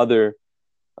of the mother.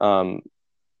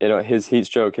 His heat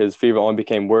stroke, his fever only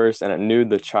became worse, and it knew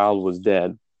the child was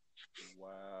dead.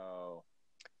 Wow.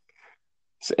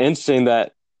 It's interesting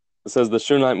that it says the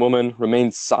Shunammite woman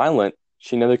remained silent.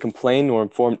 She neither complained nor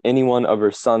informed anyone of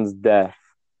her son's death.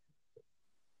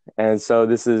 And so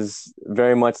this is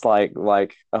very much like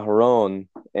Aharon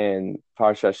in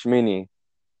Parsha Shmini,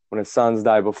 when his sons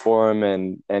die before him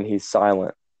and he's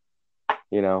silent.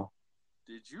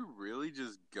 Did you really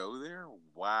just go there?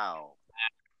 Wow.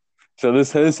 So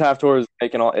this Haftorah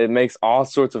is makes all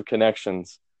sorts of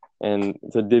connections and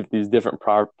to these different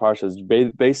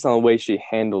parshas based on the way she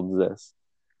handled this.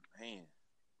 Man.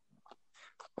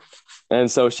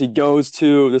 And so she goes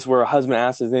to this where her husband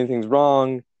asks if anything's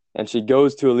wrong, and she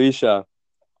goes to Elisha,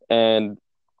 and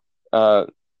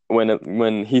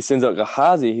when he sends out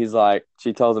Gehazi,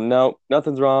 she tells him, no,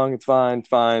 nothing's wrong, it's fine,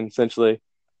 essentially.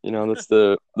 That's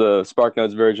the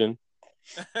SparkNotes version.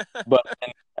 But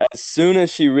as soon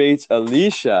as she rates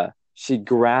Elisha, she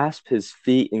grasped his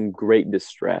feet in great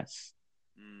distress.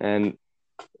 And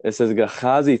it says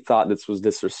Gehazi thought this was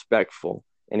disrespectful,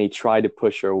 and he tried to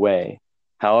push her away.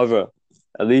 However,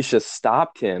 Elisha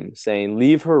stopped him, saying,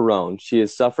 "Leave her alone. She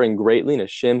is suffering greatly, and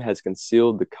Hashem has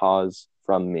concealed the cause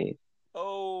from me."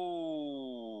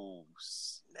 Oh.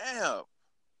 snap.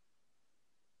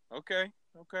 Okay.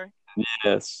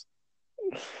 Yes.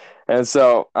 And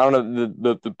so I don't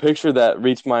know, the picture that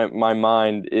reached my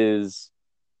mind is,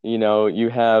 you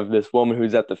have this woman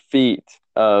who's at the feet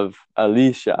of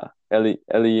Eli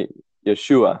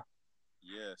Yeshua,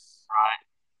 Yes.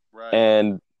 Right.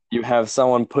 and you have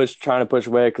someone trying to push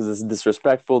away because this is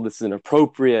disrespectful, this is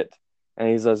inappropriate, and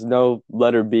he says, "No,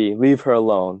 let her be, leave her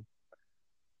alone."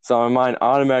 So my mind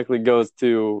automatically goes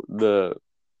to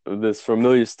this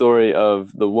familiar story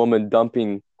of the woman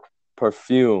dumping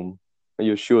perfume at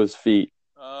Yeshua's feet.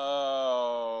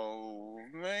 Oh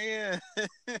man.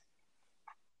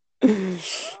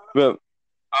 But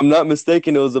I'm not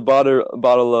mistaken, it was a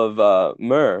bottle of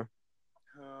myrrh,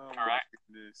 Oh my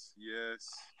goodness.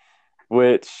 Yes.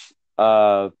 which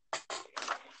the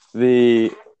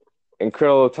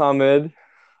incredible Talmud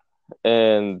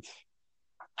and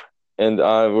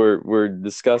I were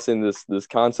discussing this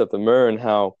concept of myrrh and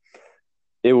how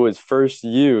it was first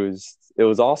used. It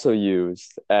was also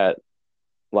used at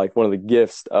like one of the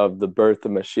gifts of the birth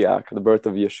of Mashiach, the birth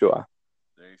of Yeshua.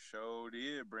 They sure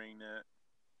did bring that.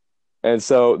 And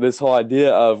so this whole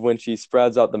idea of when she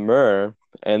spreads out the myrrh,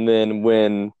 and then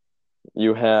when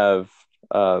you have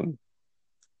You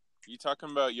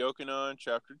talking about Yochanan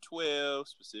chapter 12,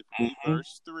 specifically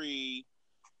verse 3.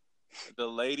 The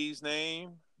lady's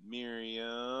name,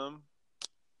 Miriam.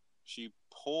 She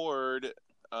poured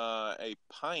a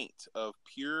pint of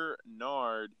pure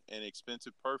nard and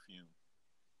expensive perfume.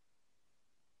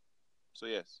 So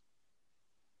yes.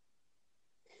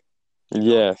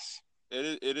 yes.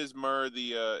 It is myrrh.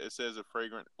 It says a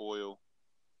fragrant oil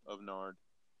of nard.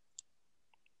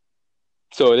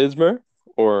 So it is myrrh,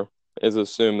 or is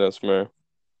assumed that's myrrh?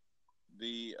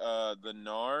 The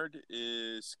nard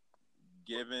is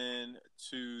given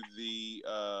to the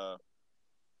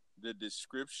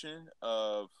description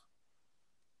of,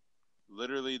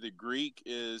 literally, the Greek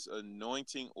is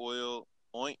anointing oil,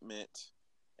 ointment,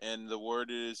 and the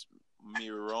word is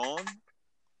miron.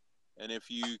 And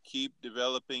if you keep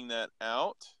developing that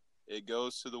out, it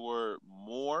goes to the word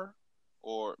more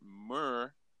or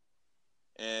myrrh,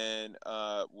 and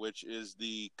which is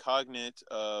the cognate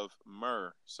of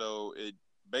myrrh. So it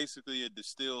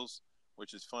distills,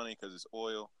 which is funny because it's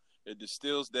oil. It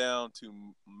distills down to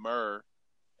myrrh,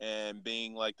 and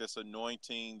being like this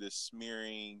anointing, this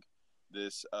smearing,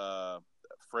 this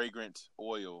fragrant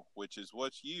oil, which is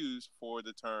what's used for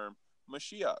the term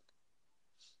Mashiach.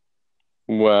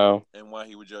 Wow. And why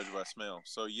he would judge by smell.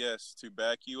 So yes, to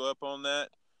back you up on that,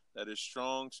 that is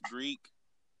Strong's Greek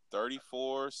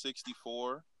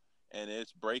 3464, and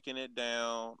it's breaking it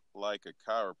down like a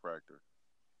chiropractor.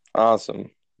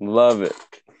 Awesome. Love it.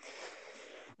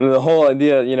 The whole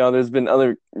idea, there's been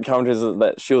other commentaries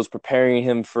that she was preparing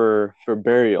him for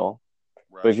burial.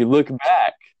 Right. But if you look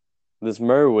back, this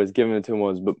myrrh was given to him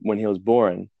when he was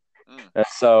born. And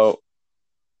so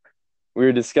we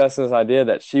were discussing this idea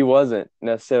that she wasn't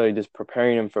necessarily just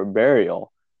preparing him for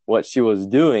burial. What she was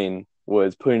doing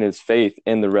was putting his faith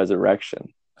in the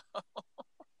resurrection.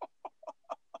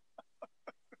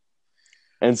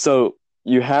 And so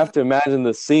you have to imagine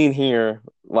the scene here,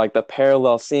 like the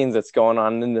parallel scenes that's going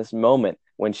on in this moment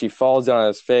when she falls down on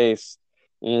his face.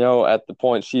 At the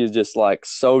point she is just like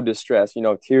so distressed,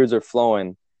 tears are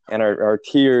flowing, and our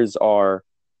tears are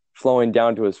flowing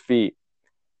down to his feet.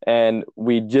 And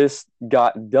we just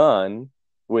got done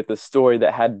with a story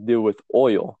that had to do with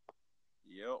oil.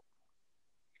 Yep.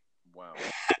 Wow.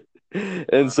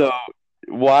 And so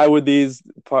why would these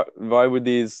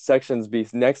sections be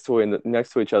next to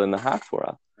each other in the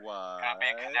Haftorah? Why?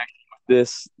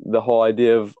 The whole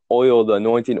idea of oil, the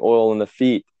anointing oil in the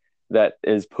feet, that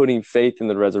is putting faith in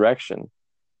the resurrection.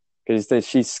 Because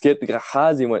she skipped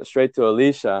Gehazi, went straight to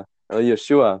Yeshua,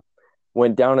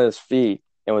 went down at his feet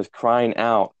and was crying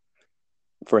out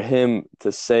for him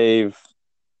to save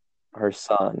her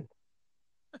son,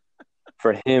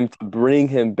 for him to bring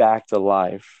him back to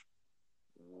life.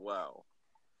 Wow.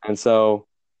 And so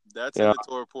that's in the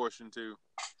Torah portion too.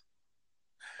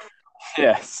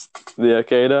 Yes, the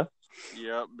Akedah.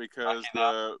 Yep, because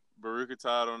the Baruch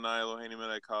atah Adonai Eloheinu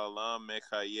melech haolam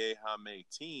mechayeh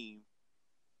hametim,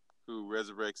 who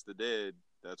resurrects the dead.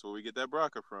 That's where we get that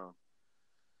bracha from.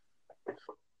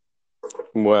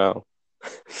 Wow.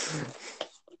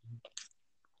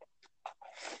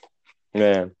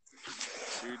 Man.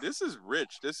 Dude, this is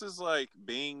rich. This is like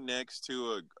being next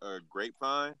to a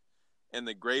grapevine, and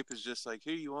the grape is just like,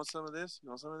 here, you want some of this? You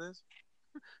want some of this?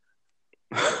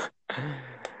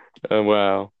 Oh,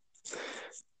 wow.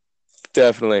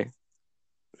 Definitely.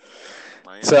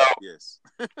 Yes.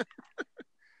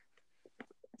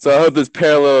 So I hope this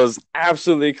parallel is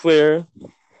absolutely clear.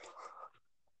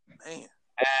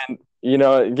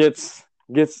 It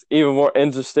gets even more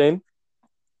interesting.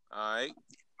 All right.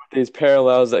 These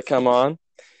parallels that come on.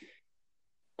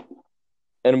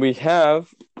 And we have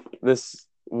this,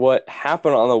 what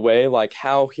happened on the way, like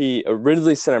how he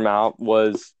originally sent him out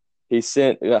was he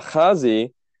sent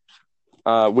Gehazi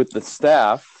with the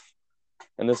staff,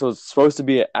 and this was supposed to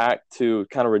be an act to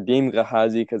kind of redeem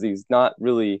Gehazi because he's not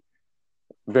really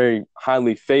very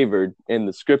highly favored in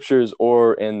the scriptures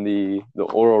or in the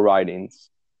oral writings.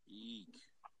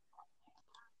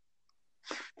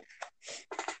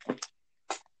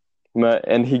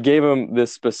 And he gave him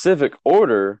this specific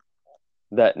order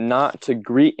that not to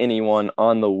greet anyone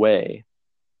on the way.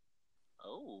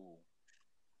 Oh.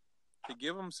 To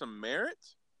give him some merit?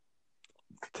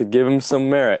 To give him some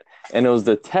merit. And it was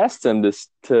to test him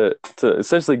to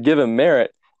essentially give him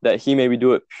merit that he maybe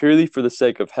do it purely for the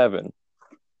sake of heaven.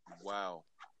 Wow.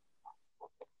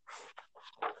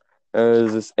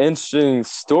 There's this interesting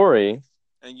story.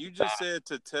 And you just said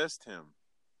to test him.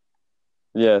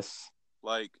 Yes.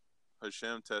 Like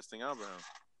Hashem testing Abraham.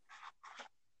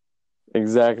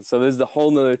 Exactly. So this is a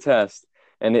whole nother test.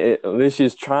 And Elisha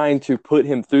is trying to put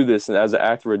him through this as an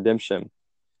act of redemption.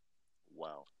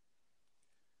 Wow.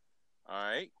 All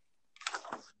right.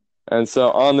 And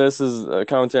so on this is a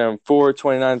commentary on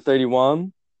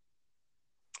 4:29-31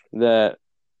 that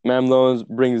Mamlon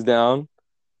brings down.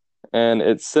 And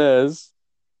it says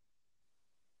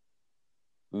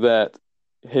that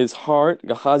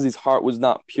Gehazi's heart was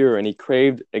not pure, and he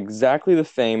craved exactly the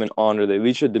fame and honor that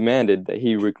Elisha demanded that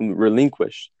he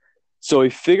relinquish. So he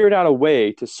figured out a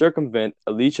way to circumvent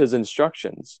Elisha's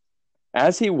instructions.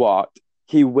 As he walked,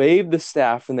 he waved the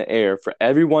staff in the air for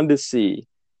everyone to see.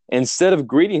 Instead of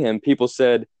greeting him, people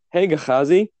said, "Hey,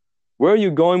 Gehazi, where are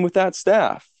you going with that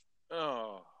staff?"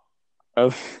 Oh.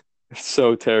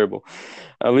 So terrible.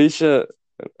 Elisha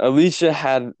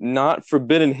had not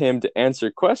forbidden him to answer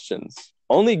questions,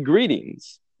 only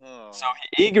greetings. Oh. So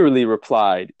he eagerly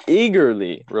replied,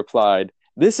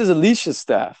 "This is Elisha's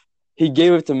staff. He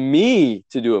gave it to me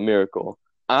to do a miracle.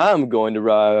 I'm going to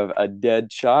revive a dead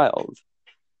child."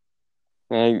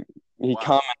 And he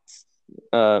comments,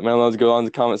 Manuel goes on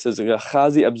to comment, says,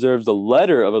 Gehazi observes the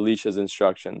letter of Elisha's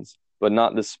instructions, but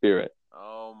not the spirit.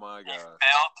 Oh my God. He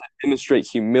failed to demonstrate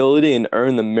humility and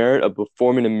earn the merit of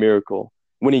performing a miracle.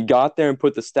 When he got there and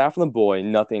put the staff on the boy,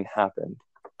 nothing happened.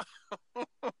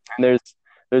 And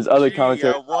there's other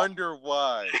commentaries. I wonder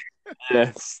why.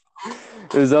 Yes.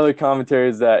 There's other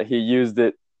commentaries that he used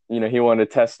it, he wanted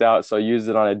to test out, so he used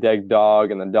it on a dead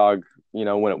dog, and the dog,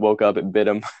 when it woke up, it bit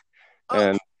him.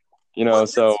 And,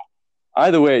 so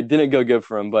either way, it didn't go good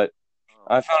for him. But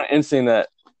I found it interesting that,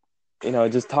 it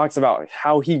just talks about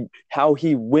how he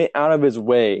went out of his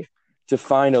way to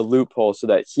find a loophole so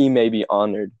that he may be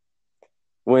honored,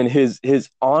 when his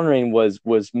honoring was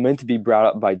meant to be brought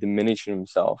up by diminishing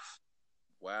himself.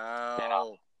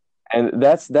 Wow. And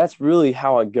that's really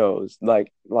how it goes.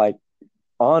 Like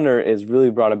honor is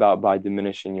really brought about by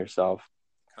diminishing yourself.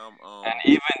 Come on. And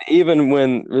even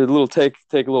when take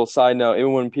a little side note,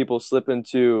 even when people slip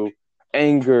into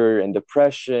anger and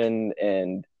depression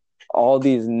and all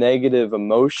these negative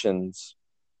emotions,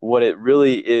 what it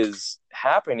really is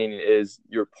happening is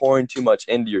you're pouring too much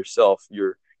into yourself.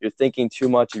 You're thinking too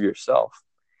much of yourself.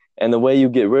 And the way you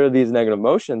get rid of these negative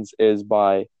emotions is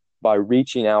by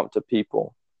reaching out to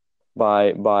people,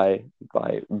 by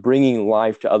bringing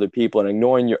life to other people and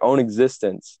ignoring your own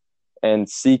existence and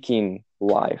seeking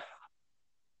life.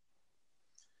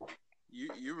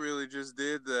 You really just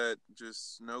did that.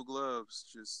 Just no gloves.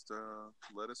 Just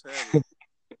let us have it.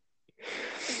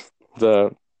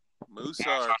 The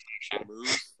Musar.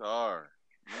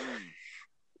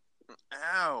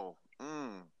 Ow.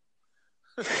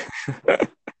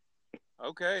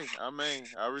 Okay,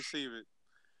 I receive it.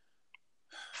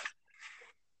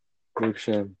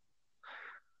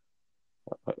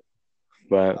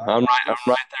 But I'm right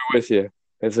there with you.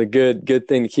 It's a good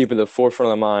thing to keep at the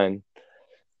forefront of the mind,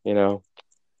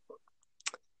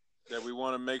 That we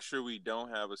want to make sure we don't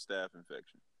have a staph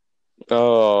infection.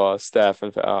 Oh, staph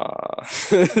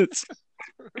infection.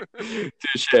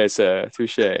 Touche, sir.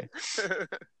 Touche.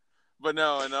 But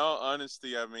no, in all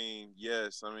honesty,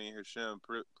 yes. Hashem,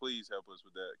 please help us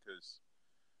with that, because,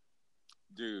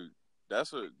 dude,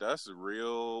 that's a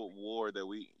real war that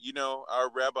we, our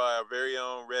rabbi, our very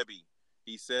own Rebbe,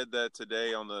 he said that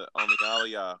today on the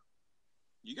Aliyah.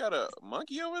 You got a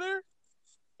monkey over there?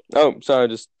 Oh, sorry,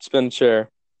 just spin the chair.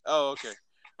 Oh, okay.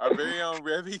 Our very own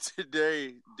Rebbe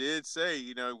today did say,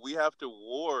 we have to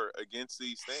war against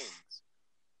these things.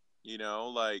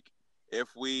 Like, if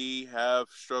we have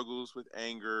struggles with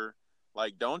anger,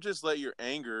 Like, don't just let your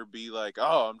anger be like,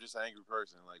 oh, I'm just an angry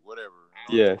person, like whatever.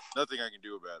 Yes. Nothing I can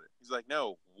do about it. He's like,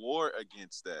 no, war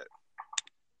against that.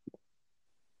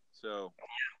 So,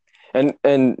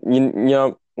 And you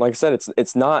know, like I said,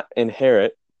 it's not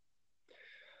inherent.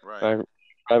 right.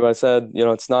 Like I said, you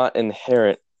know, it's not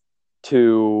inherent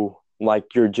to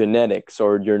like your genetics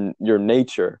or your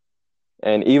nature.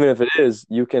 And even if it is,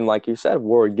 you can, like you said,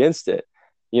 war against it.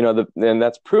 You know, and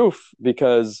that's proof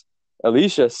because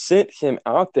Elisha sent him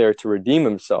out there to redeem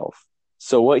himself.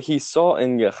 So what he saw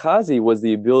in Gehazi was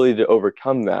the ability to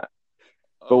overcome that.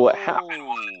 But what happened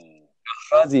was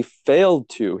Gehazi failed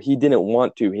to. He didn't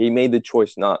want to. He made the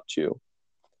choice not to.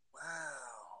 Wow.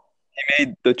 He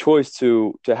made the choice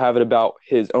to have it about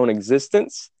his own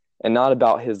existence and not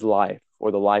about his life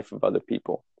or the life of other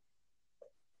people.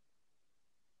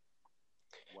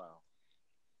 Wow.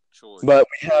 Choice. But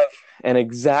we have an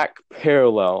exact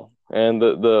parallel. And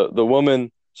the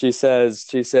woman, she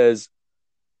says,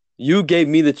 you gave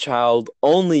me the child,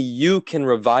 only you can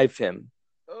revive him.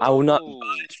 I will not budge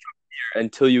from here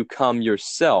until you come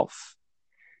yourself.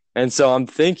 And so I'm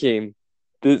thinking,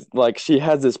 this, like she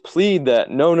has this plea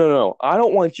that no, I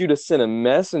don't want you to send a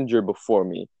messenger before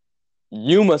me.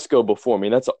 You must go before me.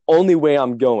 That's the only way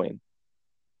I'm going.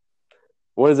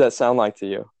 What does that sound like to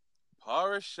you?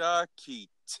 Parasha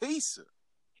Kitisa.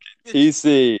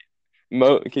 Kitisa,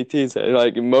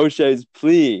 like Moshe's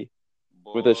plea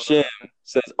with Hashem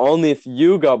says, only if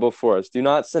you go before us. Do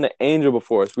not send an angel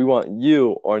before us. We want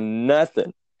you or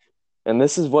nothing. And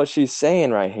this is what she's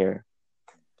saying right here.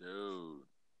 Dude.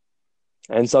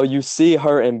 And so you see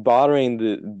her embodying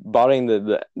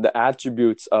the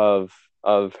attributes of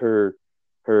her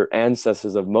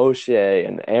ancestors, of Moshe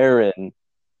and Aaron.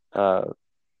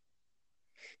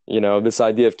 You know, this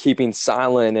idea of keeping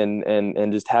silent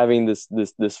and just having this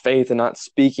faith and not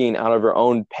speaking out of her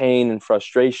own pain and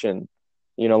frustration.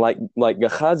 You know, like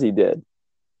Gehazi did.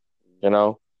 You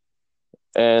know,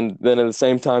 and then at the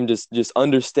same time, just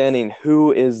understanding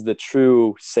who is the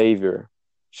true Savior.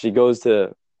 She goes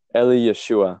to Eli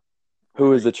Yeshua.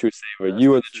 Who is the true Savior?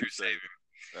 You are the true Savior.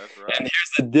 That's right. And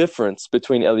here's the difference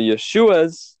between Eli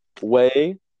Yeshua's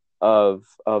way of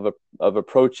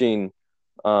approaching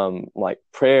like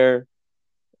prayer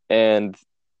and,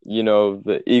 you know,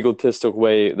 the egotistic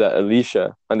way that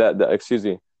Elisha and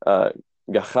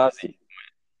Gehazi.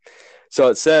 So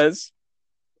it says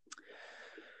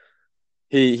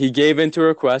he gave in to her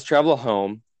request, traveled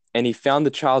home, and he found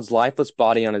the child's lifeless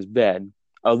body on his bed.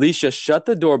 Elisha shut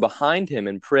the door behind him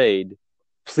and prayed,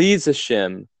 "Please,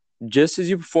 Hashem, just as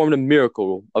you performed a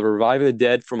miracle of reviving the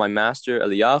dead for my master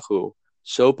Eliyahu,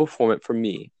 so perform it for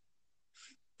me."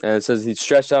 And it says he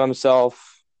stretched out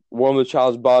himself, warmed the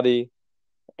child's body,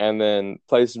 and then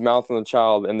placed his mouth on the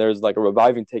child, and there's like a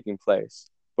reviving taking place.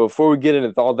 But before we get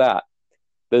into all that,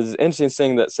 there's this interesting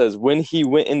thing that says when he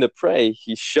went in to pray,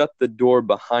 he shut the door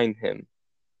behind him.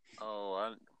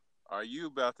 Oh, are you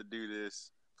about to do this?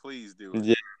 Please do it.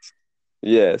 Yes.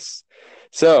 Yes.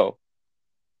 So,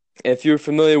 if you're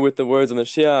familiar with the words of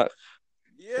Mashiach,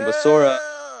 yeah, Basora,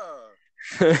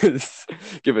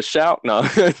 give a shout. No.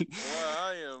 Well,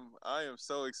 I am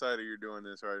so excited you're doing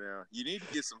this right now. You need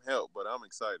to get some help, but I'm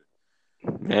excited.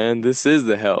 Man, this is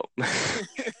the help.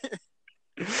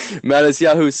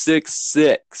 Matisyahu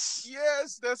 6:6.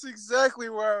 Yes, that's exactly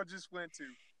where I just went to.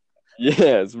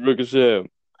 Yes, Baruch Hashem.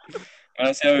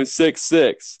 Matisyahu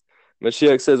 6:6.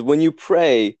 Mashiach says, when you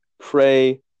pray,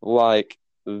 pray like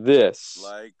this.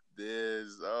 Like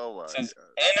this. Oh my God.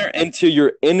 Enter into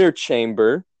your inner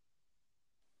chamber.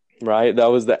 Right?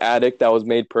 That was the attic that was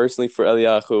made personally for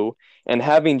Eliyahu. And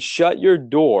having shut your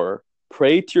door,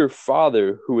 pray to your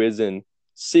Father who is in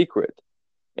secret.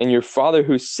 And your Father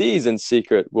who sees in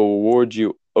secret will reward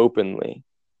you openly.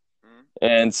 Mm-hmm.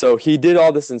 And so he did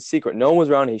all this in secret. No one was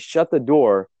around. He shut the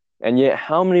door. And yet,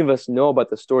 how many of us know about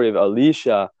the story of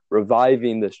Elisha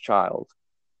reviving this child?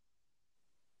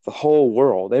 The whole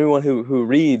world. Anyone who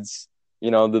reads,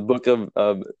 you know, the book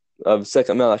of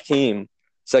Second Melachim,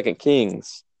 Second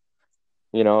Kings,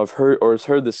 you know, has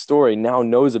heard the story, now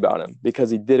knows about him because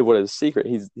he did what is secret.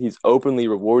 He's openly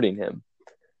rewarding him.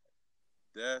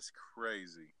 That's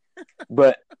crazy.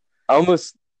 But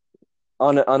almost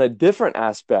on a different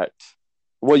aspect,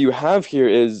 what you have here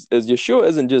is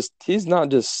Yeshua he's not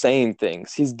just saying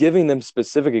things. He's giving them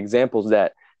specific examples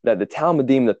that the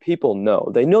Talmudim, the people know.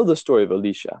 They know the story of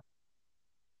Elisha.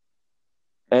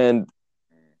 And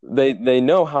they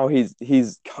know how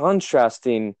he's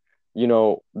contrasting, you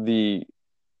know,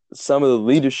 some of the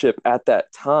leadership at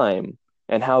that time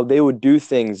and how they would do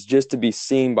things just to be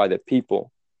seen by the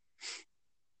people.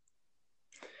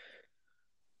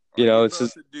 You know, it's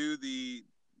just to do the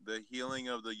healing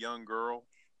of the young girl?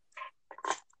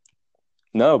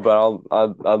 No, but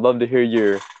I'd love to hear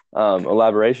your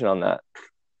elaboration on that.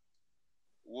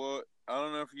 Well, I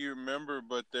don't know if you remember,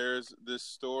 but there's this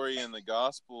story in the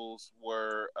Gospels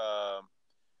where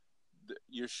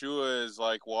Yeshua is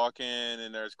like walking,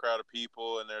 and there's a crowd of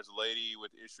people, and there's a lady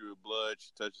with issue of blood.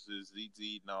 She touches his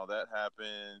tzitzit, and all that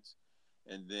happens.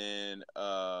 And then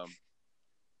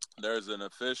there's an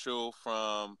official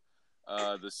from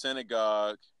the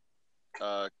synagogue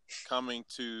coming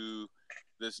to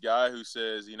this guy who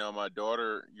says, your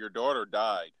daughter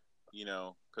died,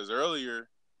 because earlier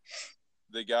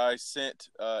the guy sent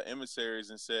emissaries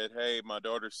and said, hey, my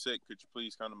daughter's sick. Could you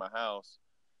please come to my house?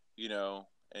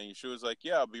 And Yeshua's like,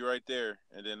 yeah, I'll be right there.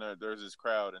 And then there's this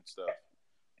crowd and stuff.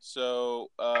 So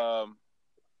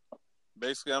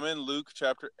basically, I'm in Luke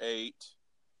chapter 8,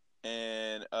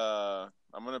 and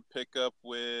I'm going to pick up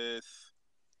with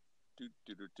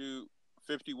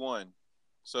 51.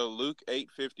 So Luke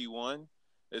 8:51,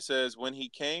 it says, when he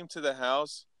came to the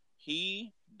house,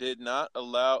 he did not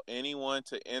allow anyone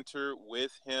to enter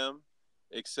with him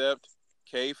except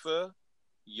Kepha,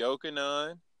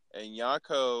 Yochanan, and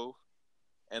Yaakov,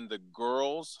 and the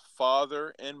girl's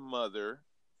father and mother.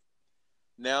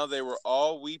 Now they were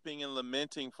all weeping and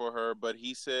lamenting for her, but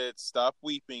he said, stop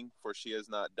weeping, for she has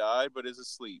not died, but is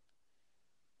asleep.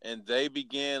 And they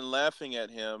began laughing at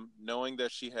him, knowing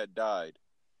that she had died.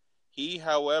 He,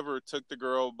 however, took the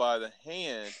girl by the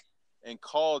hand and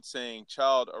called, saying,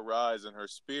 child, arise. And her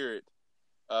spirit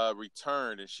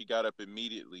returned, and she got up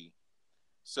immediately.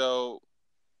 So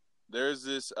there's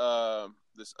this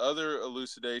other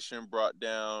elucidation brought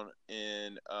down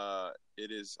in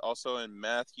it is also in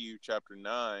Matthew chapter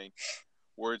 9,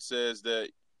 where it says that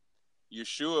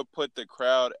Yeshua put the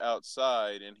crowd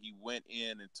outside, and he went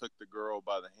in and took the girl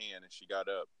by the hand, and she got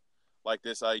up. Like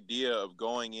this idea of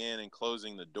going in and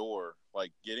closing the door,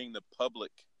 like getting the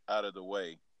public out of the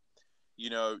way.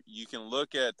 You can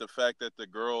look at the fact that the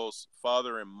girl's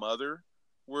father and mother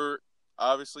were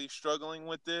obviously struggling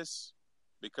with this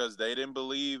because they didn't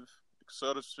believe,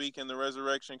 so to speak, in the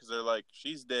resurrection, because they're like,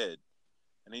 she's dead.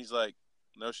 And he's like,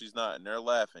 no, she's not. And they're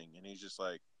laughing. And he's just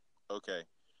like, okay.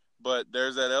 But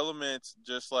there's that element,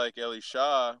 just like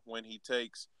Elisha, when he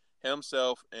takes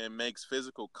himself and makes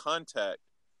physical contact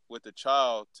with the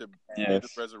child to do the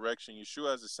resurrection.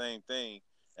 Yeshua has the same thing,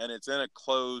 and it's in a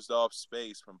closed off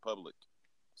space from public.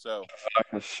 So,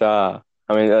 Shah.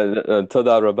 I mean,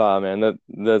 Toda Rabbah, man.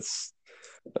 That's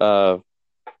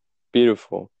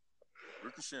beautiful.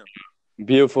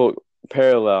 Beautiful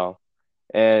parallel.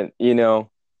 And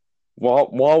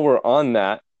while we're on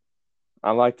that,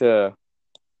 I'd like to,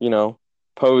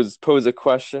 pose a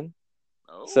question.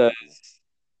 Oh. Says,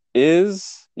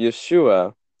 is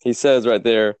Yeshua? He says right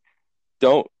there,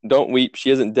 don't weep.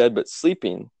 She isn't dead, but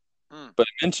sleeping. But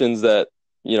it mentions that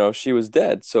she was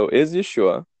dead. So is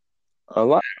Yeshua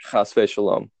alive? Chas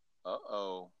v'shalom.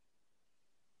 Uh-oh.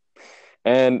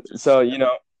 And so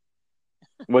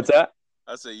what's that?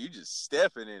 I say you just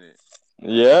stepping in it.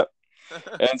 Yep.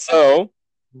 And so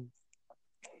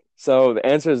the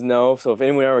answer is no. So if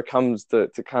anyone ever comes to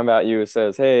come at you and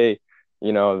says, hey,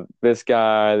 this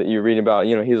guy that you're reading about,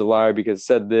 he's a liar because he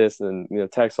said this, and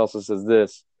text also says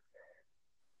this.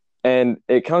 And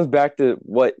it comes back to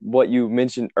what you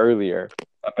mentioned earlier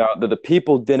about that the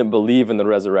people didn't believe in the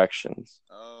resurrections.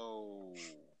 Oh.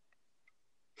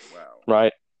 Wow.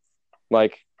 Right?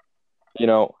 Like,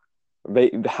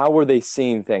 how were they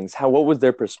seeing things? What was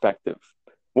their perspective?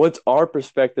 What's our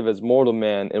perspective as mortal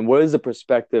man, and what is the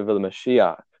perspective of the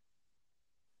Mashiach?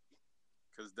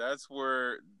 Because that's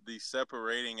where the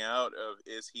separating out of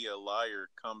is he a liar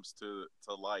comes to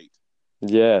light.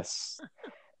 Yes.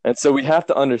 And so we have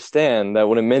to understand that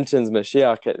when it mentions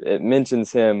Mashiach, it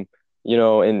mentions him,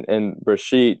 in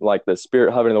Bereshit, like the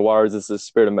spirit hovering in the waters is the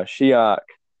spirit of Mashiach,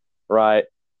 right?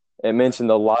 It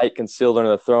mentioned the light concealed under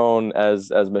the throne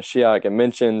as Mashiach. It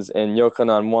mentions in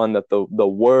Yochanan 1 that the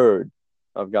word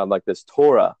of God, like this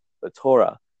Torah, the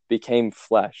Torah, became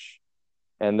flesh,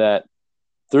 and that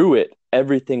through it,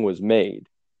 everything was made.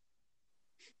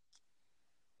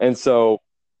 And so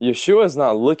Yeshua is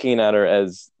not looking at her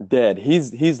as dead.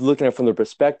 He's looking at it from the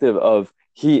perspective of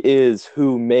he is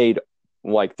who made,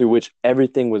 like through which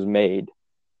everything was made.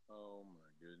 Oh my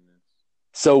goodness.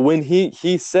 So when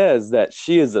he says that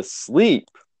she is asleep,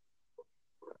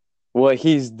 what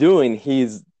he's doing,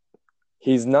 he's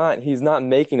not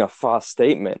making a false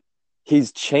statement.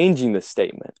 He's changing the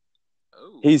statement.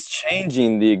 Oh. He's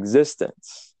changing the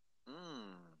existence.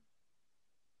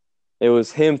 It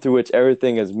was him through which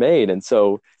everything is made. And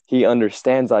so he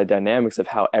understands the dynamics of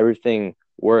how everything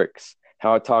works.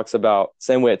 How it talks about,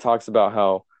 same way it talks about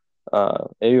how and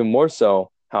even more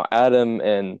so, how Adam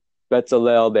and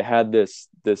Bezalel, they had this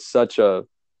such a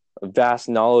vast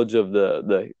knowledge of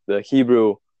the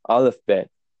Hebrew alphabet,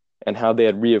 and how they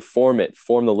had formed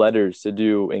the letters to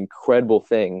do incredible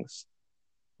things.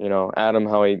 Adam,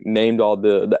 how he named all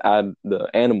the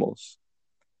animals.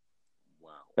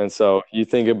 Wow. And so you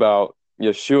think about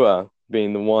Yeshua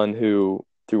being the one who,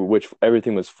 through which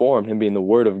everything was formed, him being the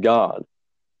Word of God.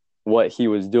 What he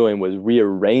was doing was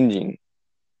rearranging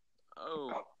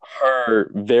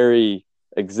her very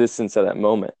existence at that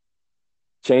moment,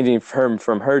 changing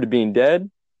from her to being dead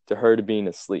to her to being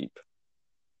asleep.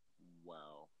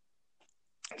 Wow.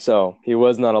 So he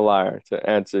was not a liar, to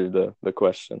answer the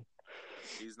question.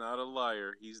 He's not a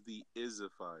liar. He's the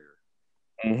Isifier.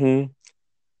 Mm-hmm.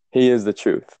 He is the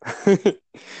truth.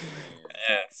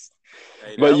 Yes.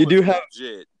 Hey, but you do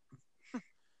legit.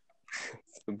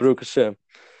 have Baruch Hashem.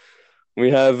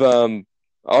 We have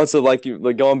also like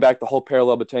going back the whole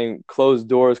parallel between closed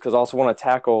doors, because I also want to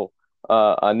tackle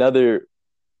another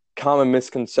common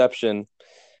misconception,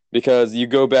 because you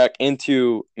go back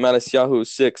into Matisyahu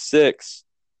 6:6.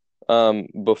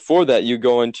 Before that, you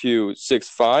go into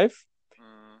 6:5,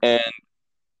 and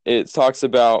it talks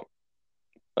about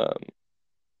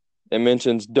it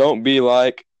mentions, don't be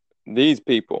like these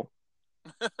people.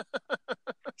 It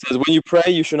says, when you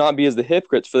pray, you should not be as the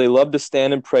hypocrites, for they love to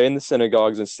stand and pray in the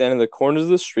synagogues and stand in the corners of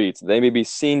the streets, that they may be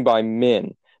seen by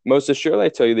men. Most assuredly, I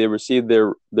tell you, they receive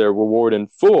their reward in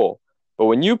full. But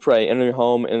when you pray, enter your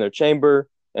home, in their chamber,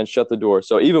 and shut the door.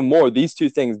 So even more, these two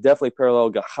things definitely parallel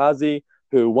Gehazi,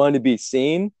 who wanted to be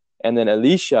seen, and then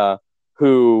Elisha,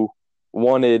 who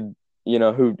wanted,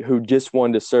 who just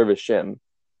wanted to serve Hashem.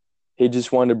 He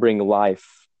just wanted to bring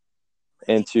life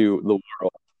into the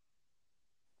world.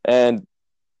 And,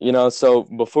 so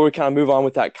before we kind of move on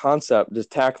with that concept,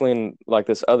 just tackling like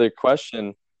this other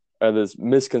question, or this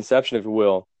misconception, if you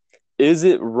will, is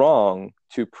it wrong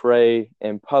to pray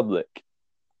in public?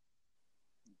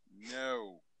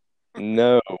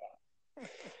 No.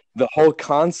 The whole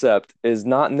concept is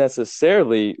not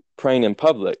necessarily praying in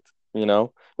public,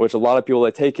 which a lot of people,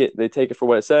 they take it for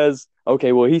what it says.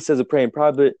 Okay, well, he says to pray in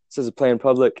private, says to pray in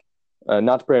public,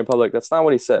 not to pray in public. That's not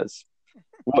what he says.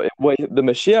 What the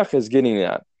Mashiach is getting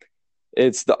at,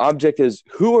 it's the object is,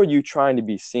 who are you trying to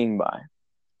be seen by?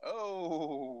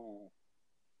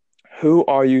 Who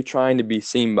are you trying to be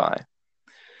seen by?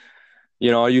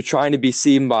 Are you trying to be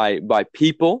seen by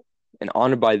people and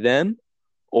honored by them,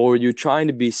 or are you trying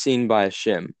to be seen by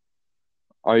Hashem?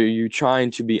 Are you trying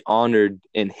to be honored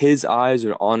in His eyes,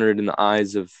 or honored in the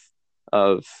eyes of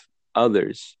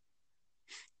others?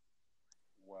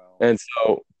 Wow. And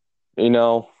so,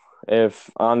 if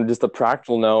on just a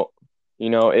practical note,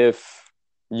 if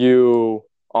you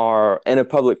are in a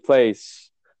public place,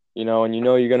 and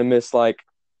you're going to miss like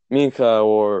Mincha,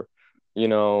 or,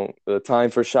 the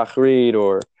time for Shachrit,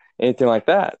 or anything like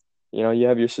that, you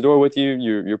have your Siddur with you,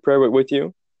 your prayer with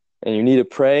you, and you need to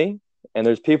pray, and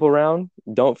there's people around,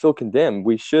 don't feel condemned.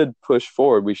 We should push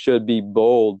forward. We should be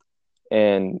bold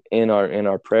and in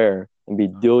our prayer, and be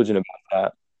diligent about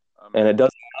that. And it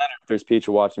doesn't matter if there's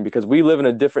people watching, because we live in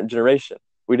a different generation.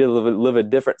 We did live a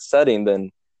different setting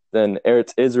than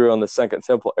Eretz Israel in the Second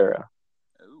Temple era.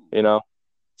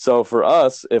 So for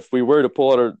us, if we were to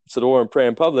pull out our Siddur and pray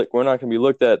in public, we're not going to be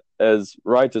looked at as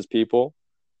righteous people.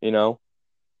 Right.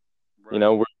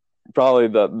 We're probably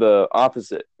the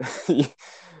opposite.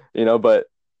 But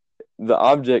the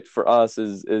object for us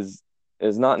is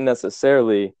not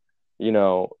necessarily,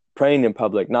 praying in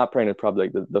public, not praying in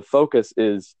public. The focus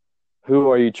is,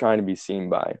 who are you trying to be seen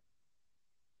by?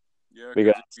 Yeah,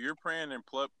 because if you're praying in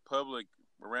public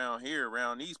around here,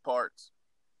 around these parts,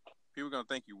 people are going to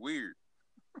think you're weird.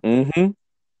 Mm-hmm.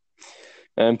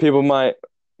 And people might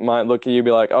look at you and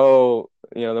be like, oh,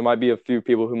 there might be a few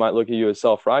people who might look at you as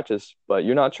self-righteous, but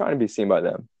you're not trying to be seen by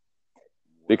them.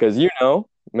 Because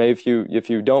maybe if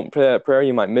you don't pray that prayer,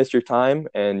 you might miss your time,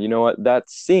 and you know what?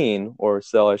 That's seen, or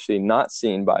actually not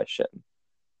seen by Hashem.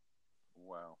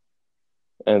 Wow.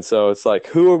 And so it's like,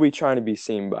 who are we trying to be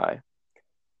seen by?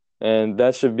 And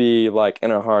that should be like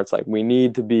in our hearts, like we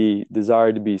need to be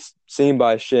desired to be seen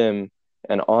by Hashem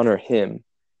and honor Him.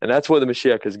 And that's what the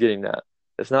Mashiach is getting at.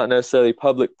 It's not necessarily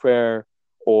public prayer,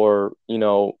 or,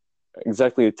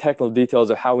 exactly the technical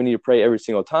details of how we need to pray every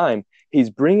single time.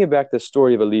 He's bringing back the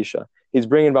story of Elisha. He's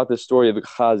bringing about the story of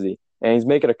Gehazi, and he's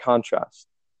making a contrast.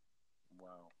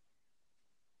 Wow.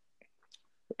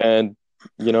 And,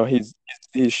 he's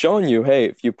showing you, hey,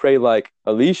 if you pray like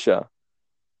Elisha,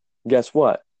 guess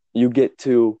what? You get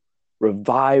to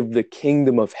revive the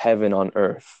kingdom of heaven on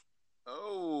earth.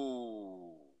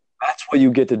 Oh. That's what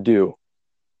you get to do.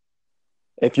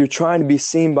 if you're trying to be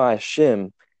seen by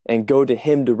Hashem and go to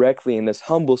him directly in this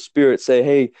humble spirit, say,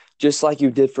 hey, just like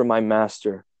you did for my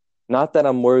master, not that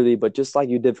I'm worthy, but just like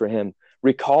you did for him,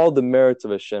 recall the merits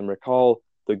of Hashem, recall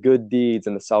the good deeds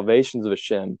and the salvations of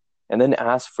Hashem, and then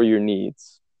ask for your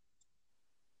needs.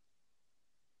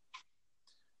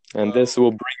 And this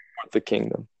will bring forth the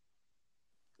kingdom.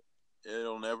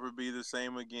 It'll never be the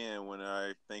same again when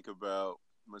I think about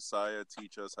Messiah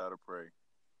teach us how to pray.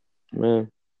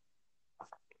 Man.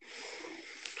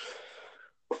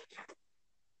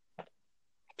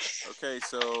 Okay,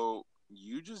 so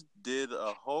you just did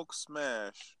a Hulk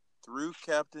smash through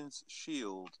Captain's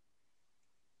shield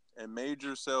and made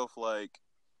yourself like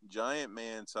giant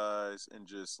man size and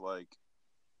just like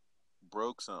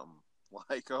broke something.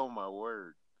 Like, oh my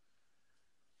word.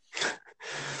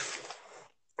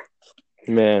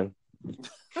 Man.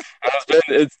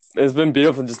 It's been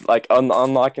beautiful just like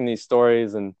unlocking these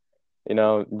stories and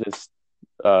just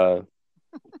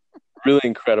really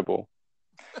incredible.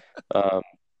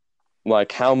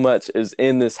 Like how much is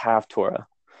in this Haftorah.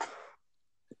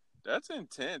 That's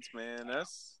intense, man.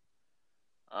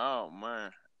 Oh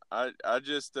man. I've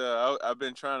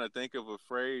been trying to think of a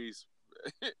phrase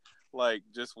like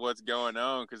just what's going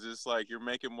on, because it's like you're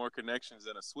making more connections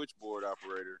than a switchboard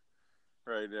operator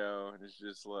right now, and it's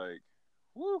just like,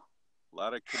 whoo, a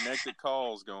lot of connected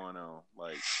calls going on.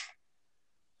 Like,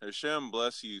 Hashem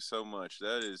bless you so much.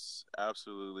 That is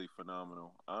absolutely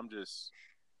phenomenal. I'm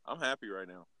happy right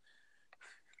now.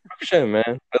 Shit,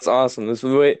 man, that's awesome. This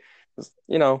is the way, it's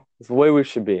the way we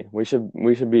should be. We should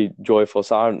be joyful.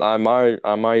 So I admire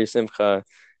your simcha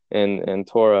and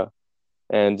Torah,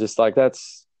 and just like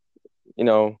that's,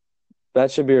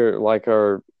 that should be like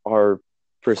our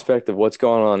perspective. What's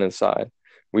going on inside?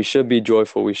 We should be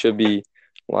joyful. We should be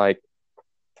like,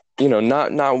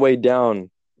 not weighed down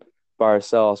by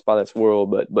ourselves, by this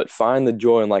world, but find the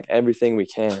joy in like everything we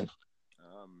can.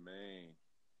 Amen.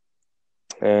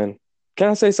 And can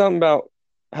I say something about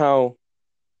how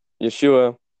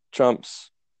Yeshua trumps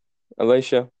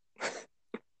Elisha?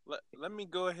 Let me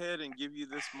go ahead and give you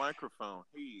this microphone.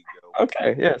 Here you go.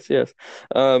 Okay, yes.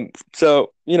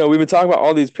 So, we've been talking about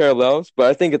all these parallels, but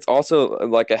I think it's also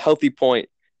like a healthy point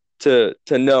to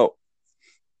note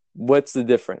what's the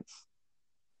difference.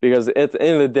 Because at the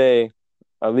end of the day,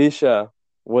 Elisha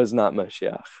was not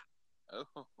Mashiach. Oh.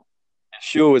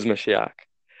 Yeshua was Mashiach.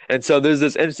 And so there's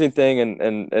this interesting thing,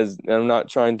 and as I'm not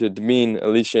trying to demean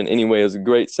Elisha in any way as a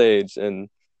great sage and,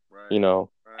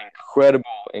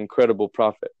 incredible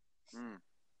prophet.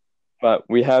 But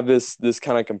we have this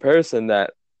kind of comparison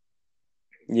that,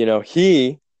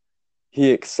 he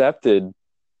accepted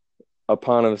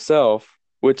upon himself,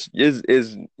 which is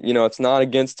it's not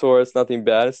against Torah, it's nothing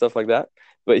bad and stuff like that.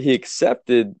 But he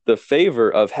accepted the favor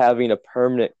of having a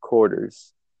permanent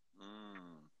quarters.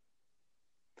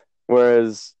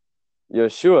 Whereas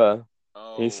Yeshua,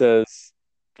 he says,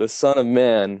 the Son of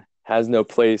Man has no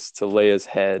place to lay his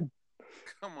head.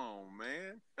 Come on,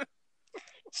 man.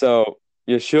 So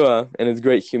Yeshua, in his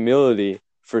great humility,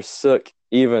 forsook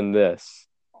even this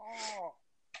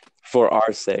for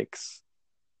our sakes.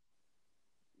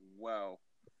 Wow.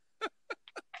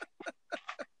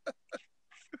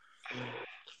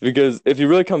 Because if it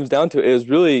really comes down to it,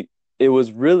 it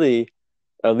was really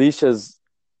Elisha's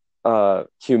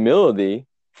humility.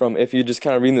 From, if you just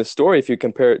kind of read the story, if you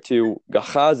compare it to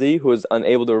Gehazi, who was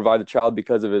unable to revive the child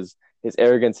because of his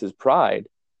arrogance, his pride,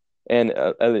 and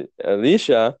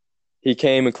Elisha, he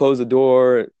came and closed the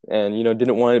door and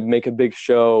didn't want to make a big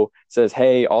show. Says,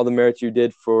 hey, all the merits you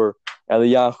did for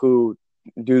Eliyahu,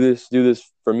 do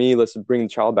this for me. Let's bring the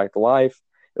child back to life.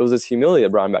 It was this humility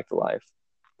that brought him back to life.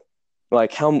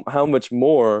 Like how much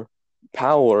more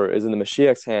power is in the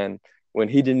Mashiach's hand when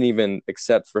he didn't even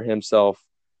accept for himself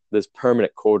this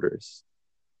permanent quarters.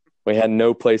 We had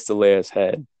no place to lay his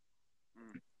head.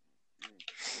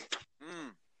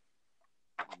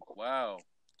 Wow.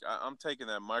 I'm taking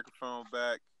that microphone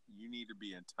back. You need to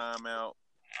be in timeout. All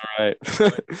right. What in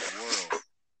the world?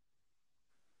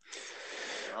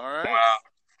 All right.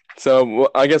 So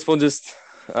I guess we'll just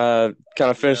kind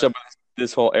of finish up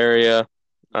this whole area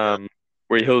where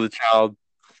he healed the child.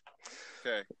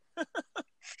 Okay.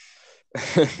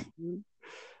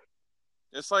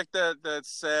 It's like that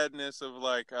sadness of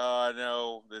like, oh, I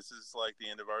know this is like the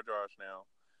end of our Josh now.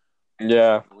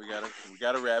 Yeah. We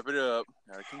gotta wrap it up.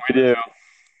 We do.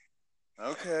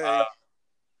 Okay.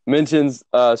 Mentions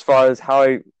as far as how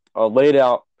he laid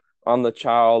out on the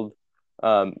child.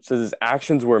 Says his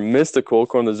actions were mystical,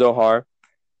 according to Zohar.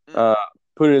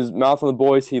 Putting his mouth on the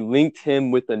boys, he linked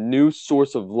him with a new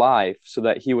source of life so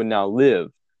that he would now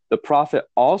live. the prophet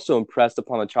also impressed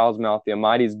upon the child's mouth the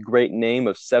Almighty's great name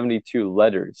of 72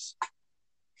 letters.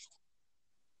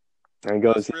 And it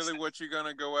goes, that's really what you're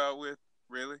gonna go out with,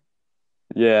 really?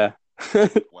 yeah.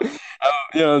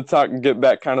 Wow. Get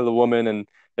back kind of the woman, and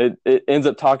it ends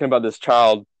up talking about this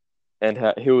child,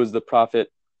 and he was the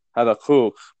prophet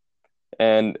Habakkuk,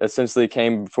 and essentially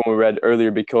came from what we read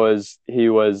earlier because he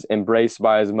was embraced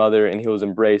by his mother, and he was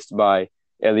embraced by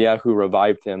Eliyahu, who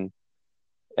revived him.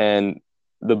 And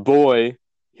the boy,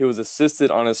 he was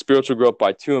assisted on his spiritual growth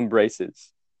by two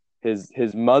embraces.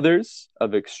 His mother's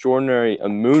of extraordinary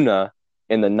Amunah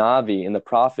in the Navi, in the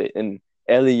prophet, in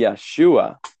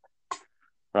Eliyashua,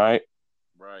 right?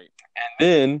 Right. And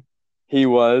then he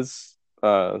was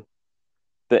the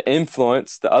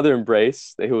influence, the other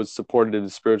embrace that he was supported in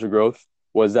his spiritual growth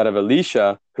was that of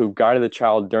Elisha, who guided the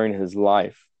child during his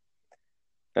life.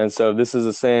 And so this is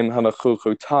the same Habakkuk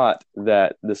who taught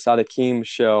that the Sadiqim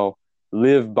shall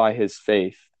live by his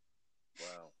faith.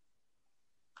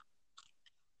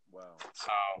 Wow.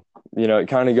 So, it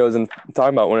kind of goes and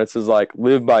talking about when it says like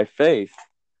live by faith.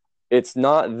 It's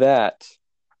not that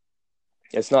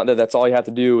that's all you have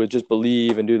to do is just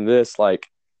believe and do this. Like,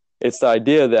 it's the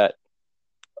idea that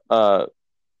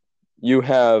you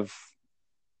have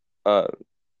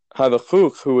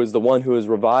Habakkuk, who is the one who is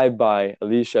revived by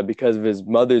Elisha because of his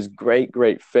mother's great,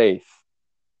 great faith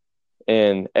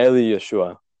in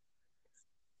Eliyashua.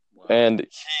 Wow. And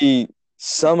he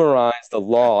summarized the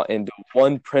law into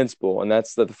one principle, and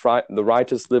that's that the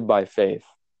righteous live by faith.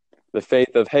 The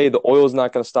faith of, hey, the oil is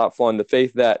not going to stop flowing. The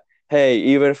faith that, hey,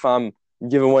 even if I'm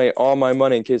giving away all my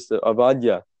money in case of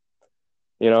Avadya,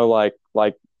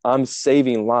 like I'm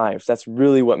saving lives. That's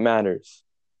really what matters.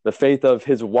 The faith of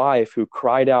his wife who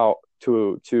cried out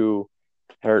to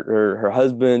her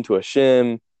husband, to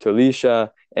Hashem, to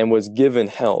Elisha, and was given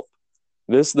help.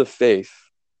 This is the faith.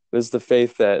 This is the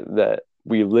faith that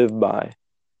we live by.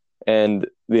 And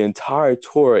the entire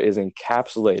Torah is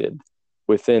encapsulated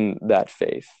within that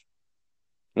faith.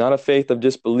 Not a faith of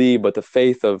just believe, but the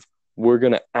faith of we're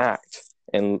going to act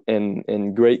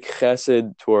in great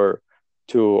chesed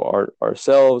to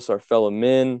ourselves, our fellow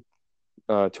men,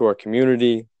 to our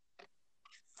community,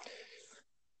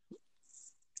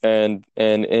 and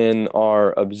in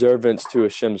our observance to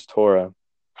Hashem's Torah.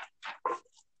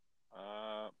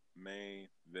 Amen.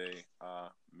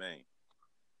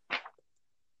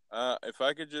 If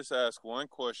I could just ask one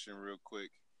question real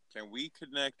quick, can we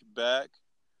connect back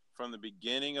from the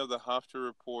beginning of the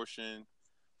Haftarah portion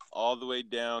all the way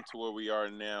down to where we are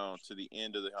now to the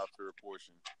end of the Haftarah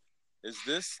portion? Is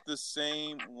this the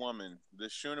same woman? The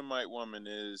Shunammite woman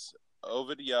is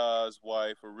Obadiah's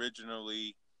wife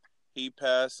originally. He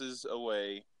passes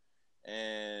away,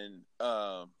 and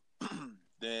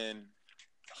then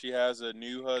she has a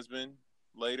new husband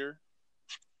later.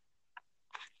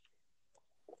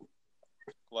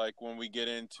 Like when we get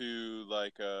into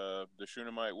the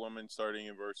Shunammite woman starting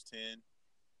in verse 10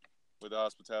 with the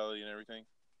hospitality and everything.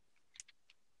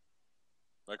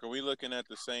 Like, are we looking at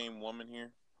the same woman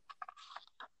here?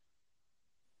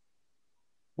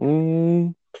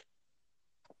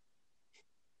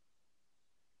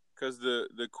 Because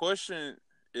the question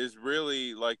is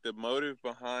really like the motive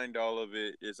behind all of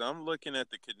it is I'm looking at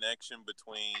the connection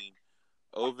between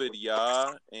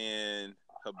Obadiah and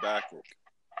Habakkuk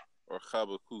or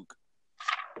Habakkuk.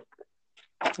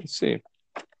 Let's see.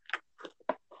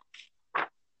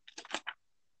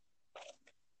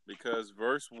 Because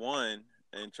verse 1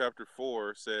 in chapter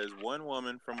 4 says, one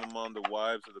woman from among the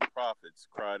wives of the prophets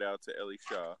cried out to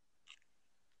Elisha,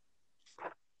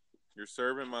 your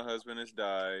servant, my husband, has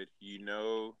died. You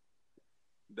know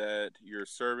that your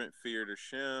servant feared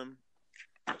Hashem.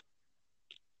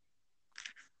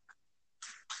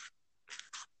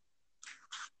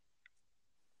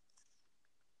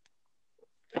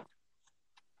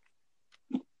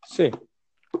 See.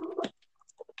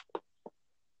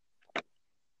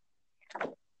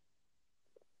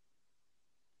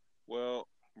 Well,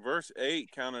 verse 8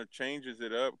 kind of changes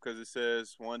it up because it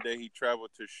says one day he traveled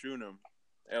to Shunem,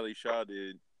 Elisha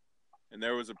did, and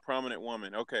there was a prominent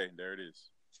woman. Okay, there it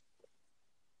is.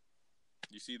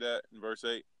 You see that in verse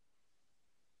 8?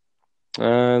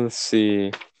 Let's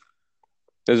see.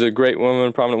 There's a great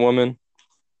woman, prominent woman.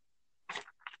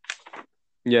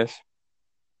 Yes.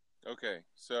 Okay,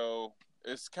 so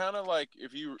it's kind of like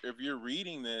if you're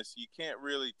reading this, you can't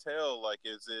really tell. Like,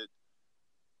 is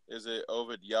it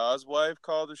Obadiah's wife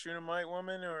called the Shunammite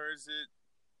woman, or is it,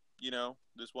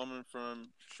 this woman from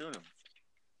Shunem?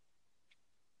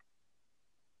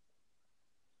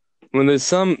 When there's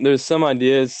some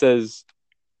idea, it says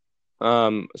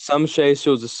Some say she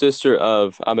was the sister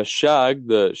of Abishag,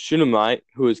 the Shunammite,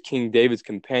 who was King David's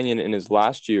companion in his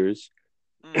last years,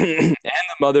 and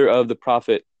the mother of the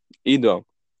prophet Edo.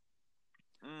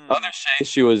 Others say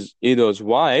she was Edo's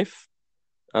wife.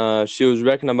 She was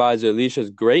recognized by Elisha's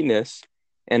greatness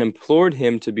and implored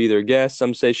him to be their guest.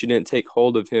 Some say she didn't take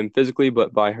hold of him physically,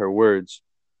 but by her words.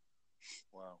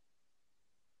 Wow.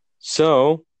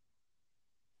 So,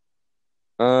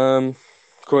 according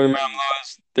to Madam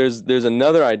Lewis, there's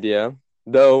another idea,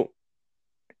 though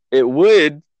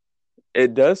it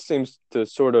does seem to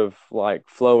sort of like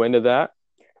flow into that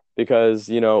because,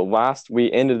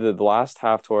 we ended the last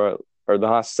Haftorah, or the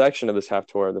last section of this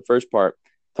Haftorah, the first part,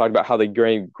 talked about how they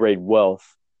grade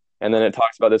wealth. And then it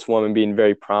talks about this woman being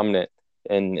very prominent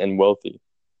and wealthy.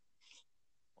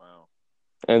 Wow.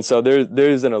 And so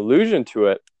there's an allusion to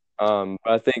it. But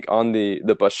I think on the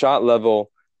Bashat level,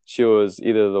 she was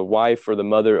either the wife or the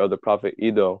mother of the prophet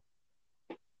Edo.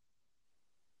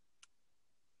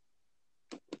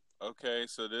 Okay,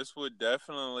 so this would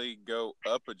definitely go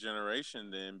up a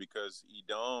generation then, because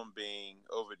Edom being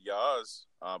Obadiah's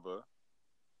Abba,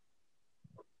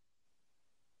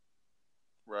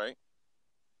 right?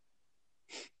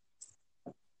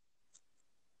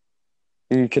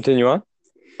 You can continue on.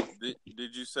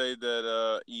 Did you say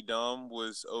that Edom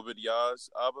was Obadiah's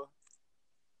Abba?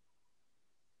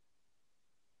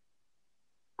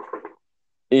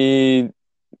 I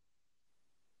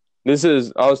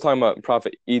was talking about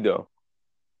Prophet Edo.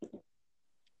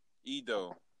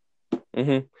 Edo.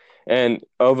 Mm-hmm. And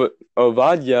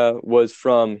Obadiah was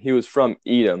from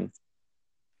Edom.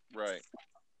 Right.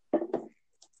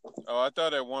 Oh, I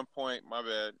thought at one point, my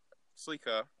bad,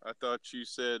 Slika, I thought you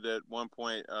said at one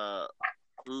point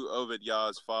who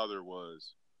Obadiah's father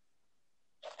was.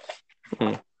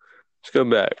 Let's go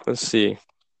back. Let's see.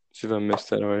 See if I missed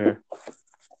that over here.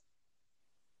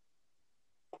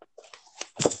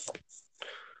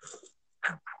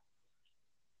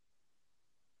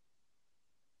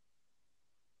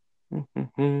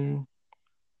 Mm-hmm.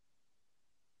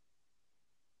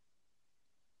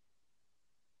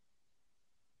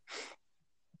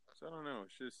 So I don't know.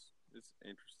 It's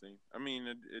interesting. I mean,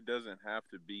 it doesn't have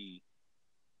to be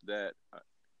that,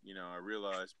 I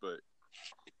realize, but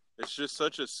it's just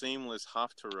such a seamless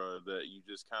haftarah that you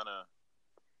just kind of,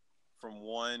 from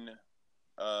one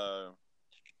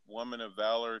woman of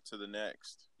valor to the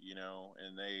next,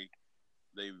 and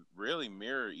they really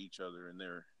mirror each other in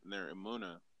their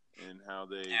emunah and how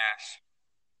they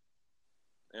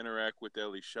interact with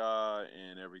Elisha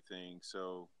and everything.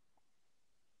 So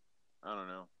I don't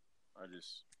know.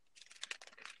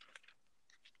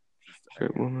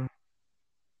 Great woman.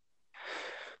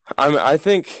 I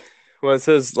think when it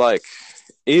says like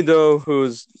Edo,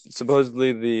 who's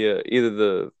supposedly the either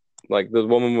the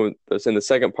woman that's in the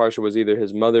second parsha was either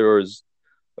his mother or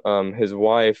his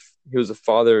wife. He was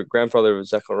the grandfather of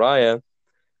Zechariah.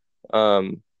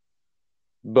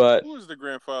 But who is the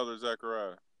grandfather of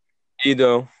Zechariah?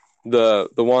 Edo, the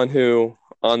one who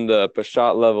on the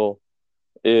Peshat level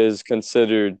is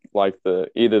considered like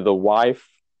either the wife.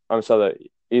 I'm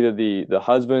sorry, either the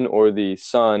husband or the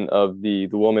son of the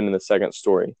woman in the second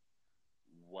story.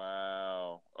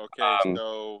 Wow. Okay,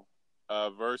 so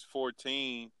verse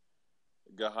 14,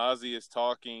 Gehazi is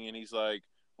talking and he's like,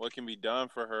 what can be done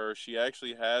for her? She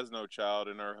actually has no child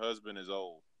and her husband is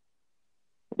old.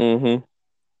 Mm-hmm.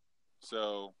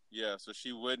 So, yeah, so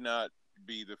she would not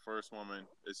be the first woman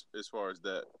as far as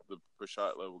the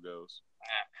Peshat level goes.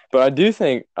 But I do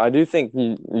think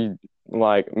you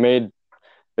like made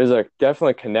there's a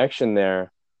definitely connection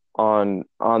there on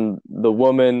the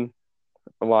woman,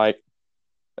 like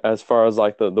as far as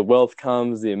like the wealth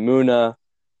comes, the Emunah,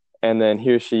 and then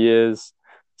here she is.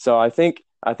 So I think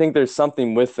there's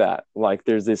something with that. Like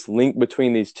there's this link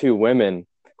between these two women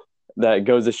that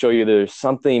goes to show you there's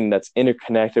something that's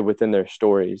interconnected within their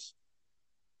stories.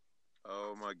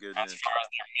 Oh my goodness.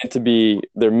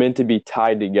 They're meant to be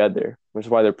tied together, which is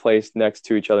why they're placed next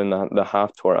to each other in the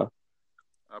Haftorah.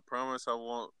 I promise I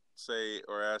won't say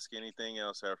or ask anything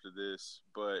else after this,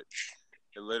 but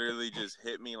it literally just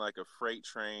hit me like a freight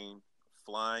train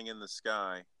flying in the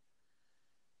sky.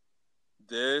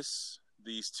 These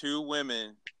two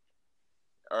women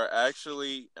are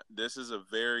actually, this is a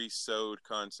very sewed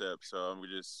concept, so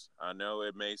I know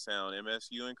it may sound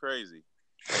MSU and crazy,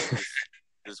 but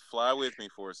just fly with me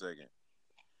for a second.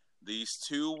 These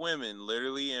two women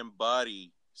literally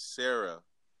embody Sarah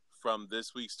from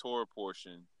this week's Torah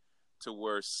portion, to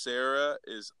where Sarah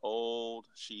is old,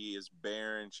 she is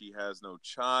barren, she has no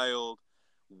child.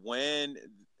 When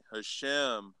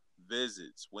Hashem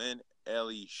visits, when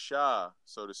Elisha,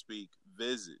 so to speak,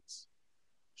 visits,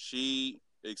 she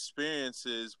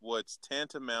experiences what's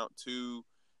tantamount to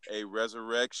a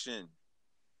resurrection.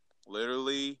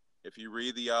 Literally, if you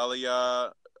read the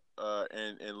Aliyah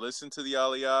and listen to the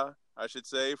Aliyah, I should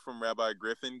say, from Rabbi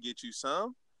Griffin, Get You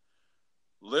Some,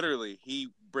 literally, he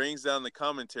brings down the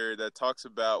commentary that talks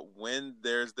about when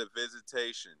there's the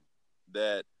visitation,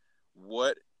 that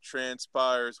what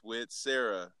transpires with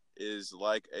Sarah is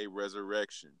like a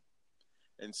resurrection.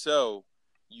 And so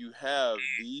you have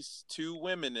these two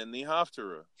women in the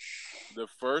Haftarah. The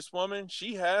first woman,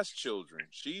 she has children.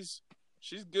 She's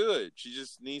good. She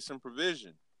just needs some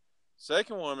provision.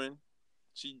 Second woman,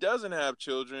 she doesn't have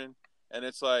children, and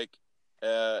it's like,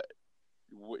 uh,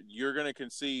 you're gonna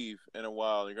conceive in a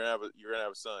while. You're gonna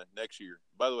have a son next year.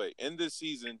 By the way, in this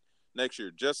season, next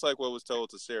year, just like what was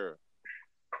told to Sarah.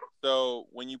 So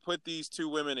when you put these two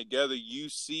women together, you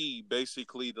see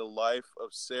basically the life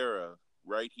of Sarah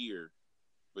right here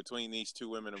between these two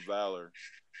women of valor,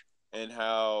 and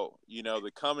how,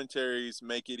 the commentaries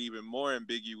make it even more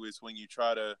ambiguous when you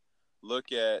try to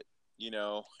look at,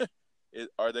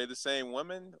 are they the same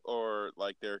women, or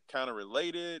like they're kind of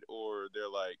related, or they're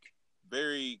like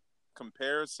very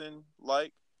comparison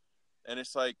like. And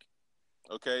it's like,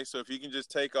 okay, so if you can just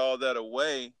take all that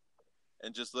away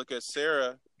and just look at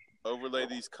Sarah, overlay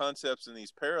these concepts and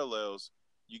these parallels,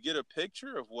 you get a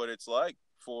picture of what it's like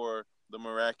for the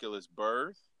miraculous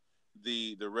birth,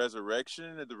 the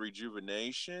resurrection, the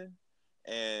rejuvenation,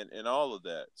 and all of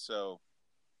that. So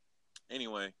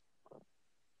anyway,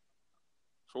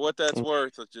 for what that's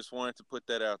worth, I just wanted to put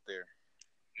that out there.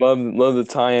 Love the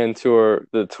tie-in to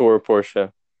the Torah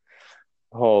portion.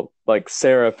 Whole like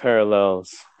Sarah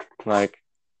parallels, like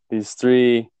these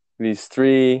three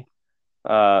women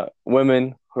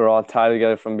who are all tied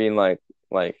together from being like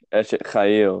Eshet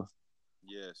Chayil.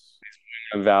 Yes.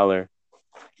 Valor.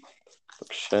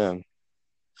 Shem.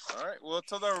 All right. Well,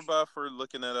 Toda Rabah for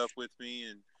looking that up with me,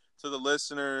 and to the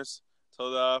listeners,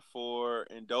 Toda for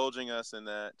indulging us in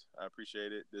that. I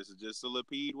appreciate it. This is just a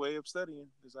Lapid way of studying.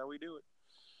 This is how we do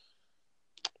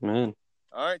it. Man.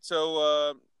 All right.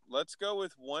 So let's go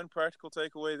with one practical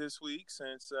takeaway this week,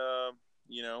 since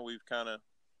we've kind of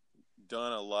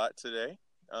done a lot today.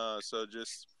 So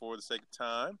just for the sake of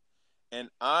time, and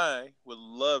I would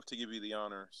love to give you the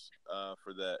honors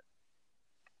for that.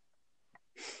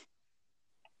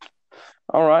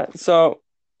 All right, so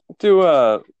do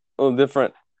a little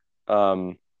different.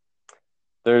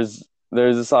 There's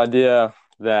this idea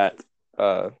that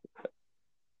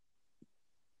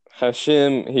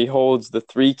Hashem, he holds the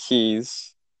three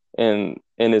keys in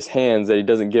his hands that he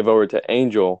doesn't give over to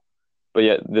angel, but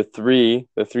yet the three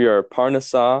are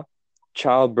Parnassah,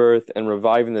 childbirth, and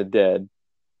reviving the dead,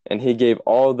 and he gave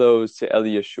all those to Eli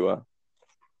Yeshua.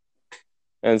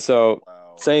 And so,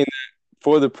 saying that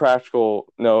for the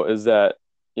practical note is that,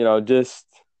 just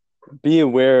be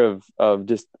aware of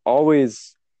just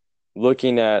always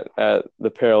looking at the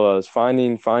parallels,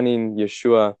 finding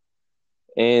Yeshua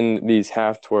in these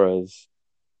Haftorahs,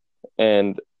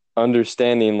 and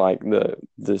understanding like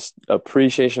this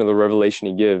appreciation of the revelation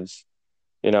he gives,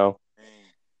 and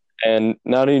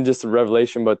not even just the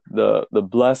revelation, but the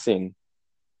blessing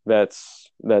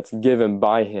that's given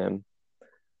by him,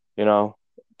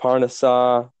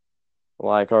 Parnassah,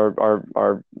 like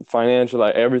our financial,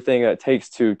 like everything that it takes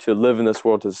to live in this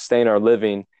world, to sustain our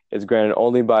living, is granted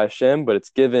only by Hashem, but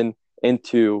it's given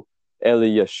into Eli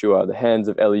Yeshua, the hands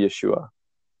of Eli Yeshua.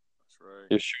 That's right.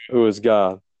 Yeshua, who is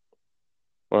God,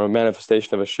 or a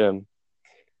manifestation of Hashem.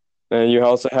 And you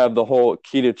also have the whole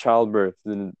key to childbirth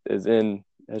is in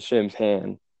Hashem's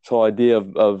hand. This whole idea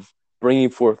of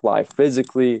bringing forth life,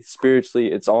 physically,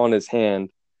 spiritually, it's all in his hand.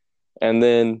 And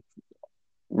then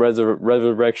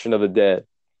resurrection of the dead.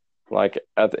 Like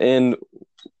at the end,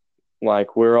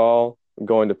 like we're all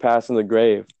going to pass in the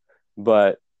grave,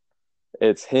 but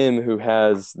it's him who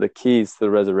has the keys to the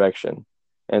resurrection.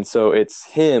 And so it's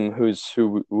him who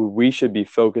we should be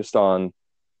focused on,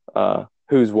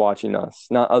 who's watching us,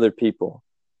 not other people.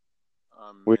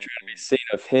 We're trying to be seen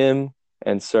of him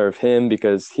and serve him,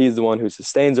 because he's the one who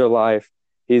sustains our life.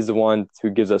 He's the one who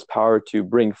gives us power to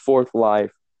bring forth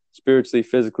life spiritually,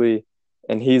 physically,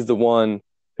 and he's the one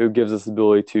who gives us the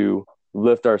ability to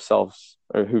lift ourselves,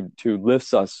 or who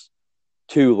lifts us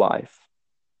to life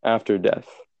after death.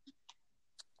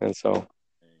 And so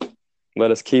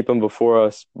let us keep him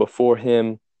before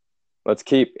him. Let's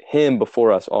keep him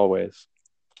before us always.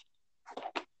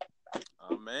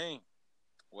 Amen.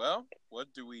 Well, what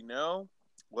do we know?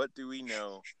 What do we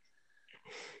know?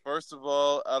 First of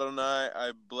all, Adonai,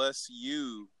 I bless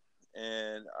you,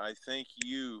 and I thank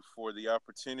you for the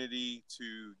opportunity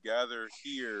to gather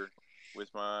here with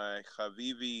my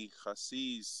Chavivi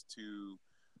Chassis to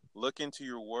look into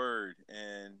your word,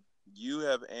 and you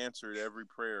have answered every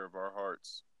prayer of our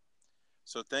hearts.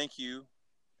 So thank you.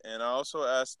 And I also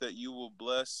ask that you will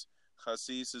bless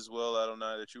Chassis as well,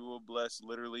 Adonai, that you will bless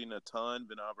literally Natan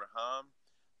ben Abraham,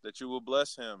 that you will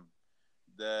bless him,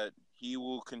 that he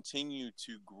will continue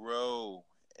to grow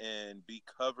and be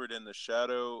covered in the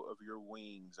shadow of your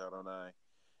wings, Adonai.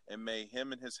 And may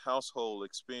him and his household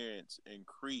experience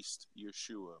increased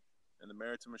Yeshua. In the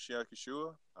merit of Mashiach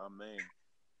Yeshua, Amen.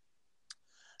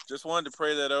 Just wanted to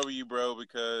pray that over you, bro,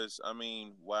 because, I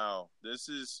mean, wow.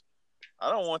 I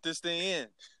don't want this to end.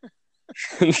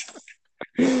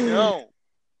 No.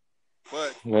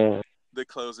 But Man. the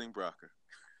closing bracha.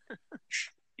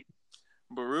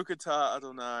 Baruch atah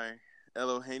Adonai,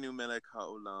 Eloheinu melech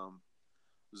haolam,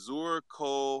 zur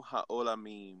kol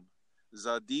haolamim,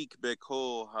 zadik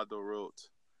bekol hadorot,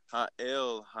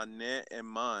 ha'el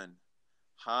hane'eman,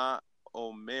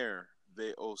 ha'omer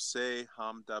ve'oseh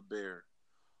hamdaber,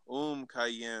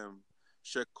 kayem,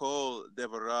 shekol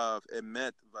devarav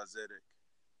emet vazedek.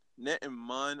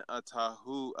 Ne'eman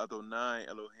atahu Adonai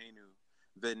Eloheinu,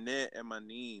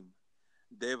 ve'ne'emanim,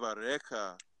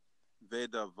 devarecha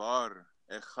ve'davar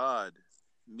echad,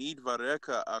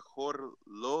 midvarecha achor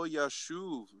lo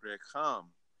yashuv recham,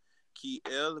 ki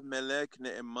el melech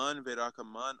ne'eman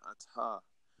ve'rakaman atah,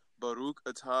 Baruch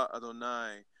atah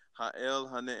Adonai, ha'el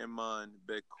ha'ne'eman,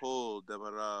 bekol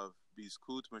devarav,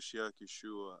 bizkut Mashiach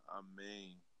Yeshua.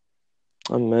 Amen.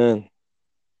 Amen.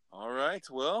 All right.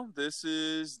 Well, this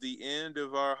is the end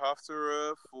of our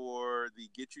Haftarah for the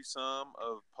Get You Some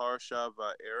of Parsha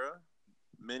Va'era.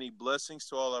 Many blessings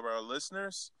to all of our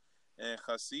listeners. And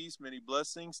Chassis, many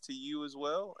blessings to you as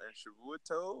well. And Shavua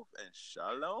Tov and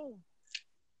Shalom.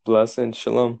 Blessing.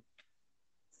 Shalom.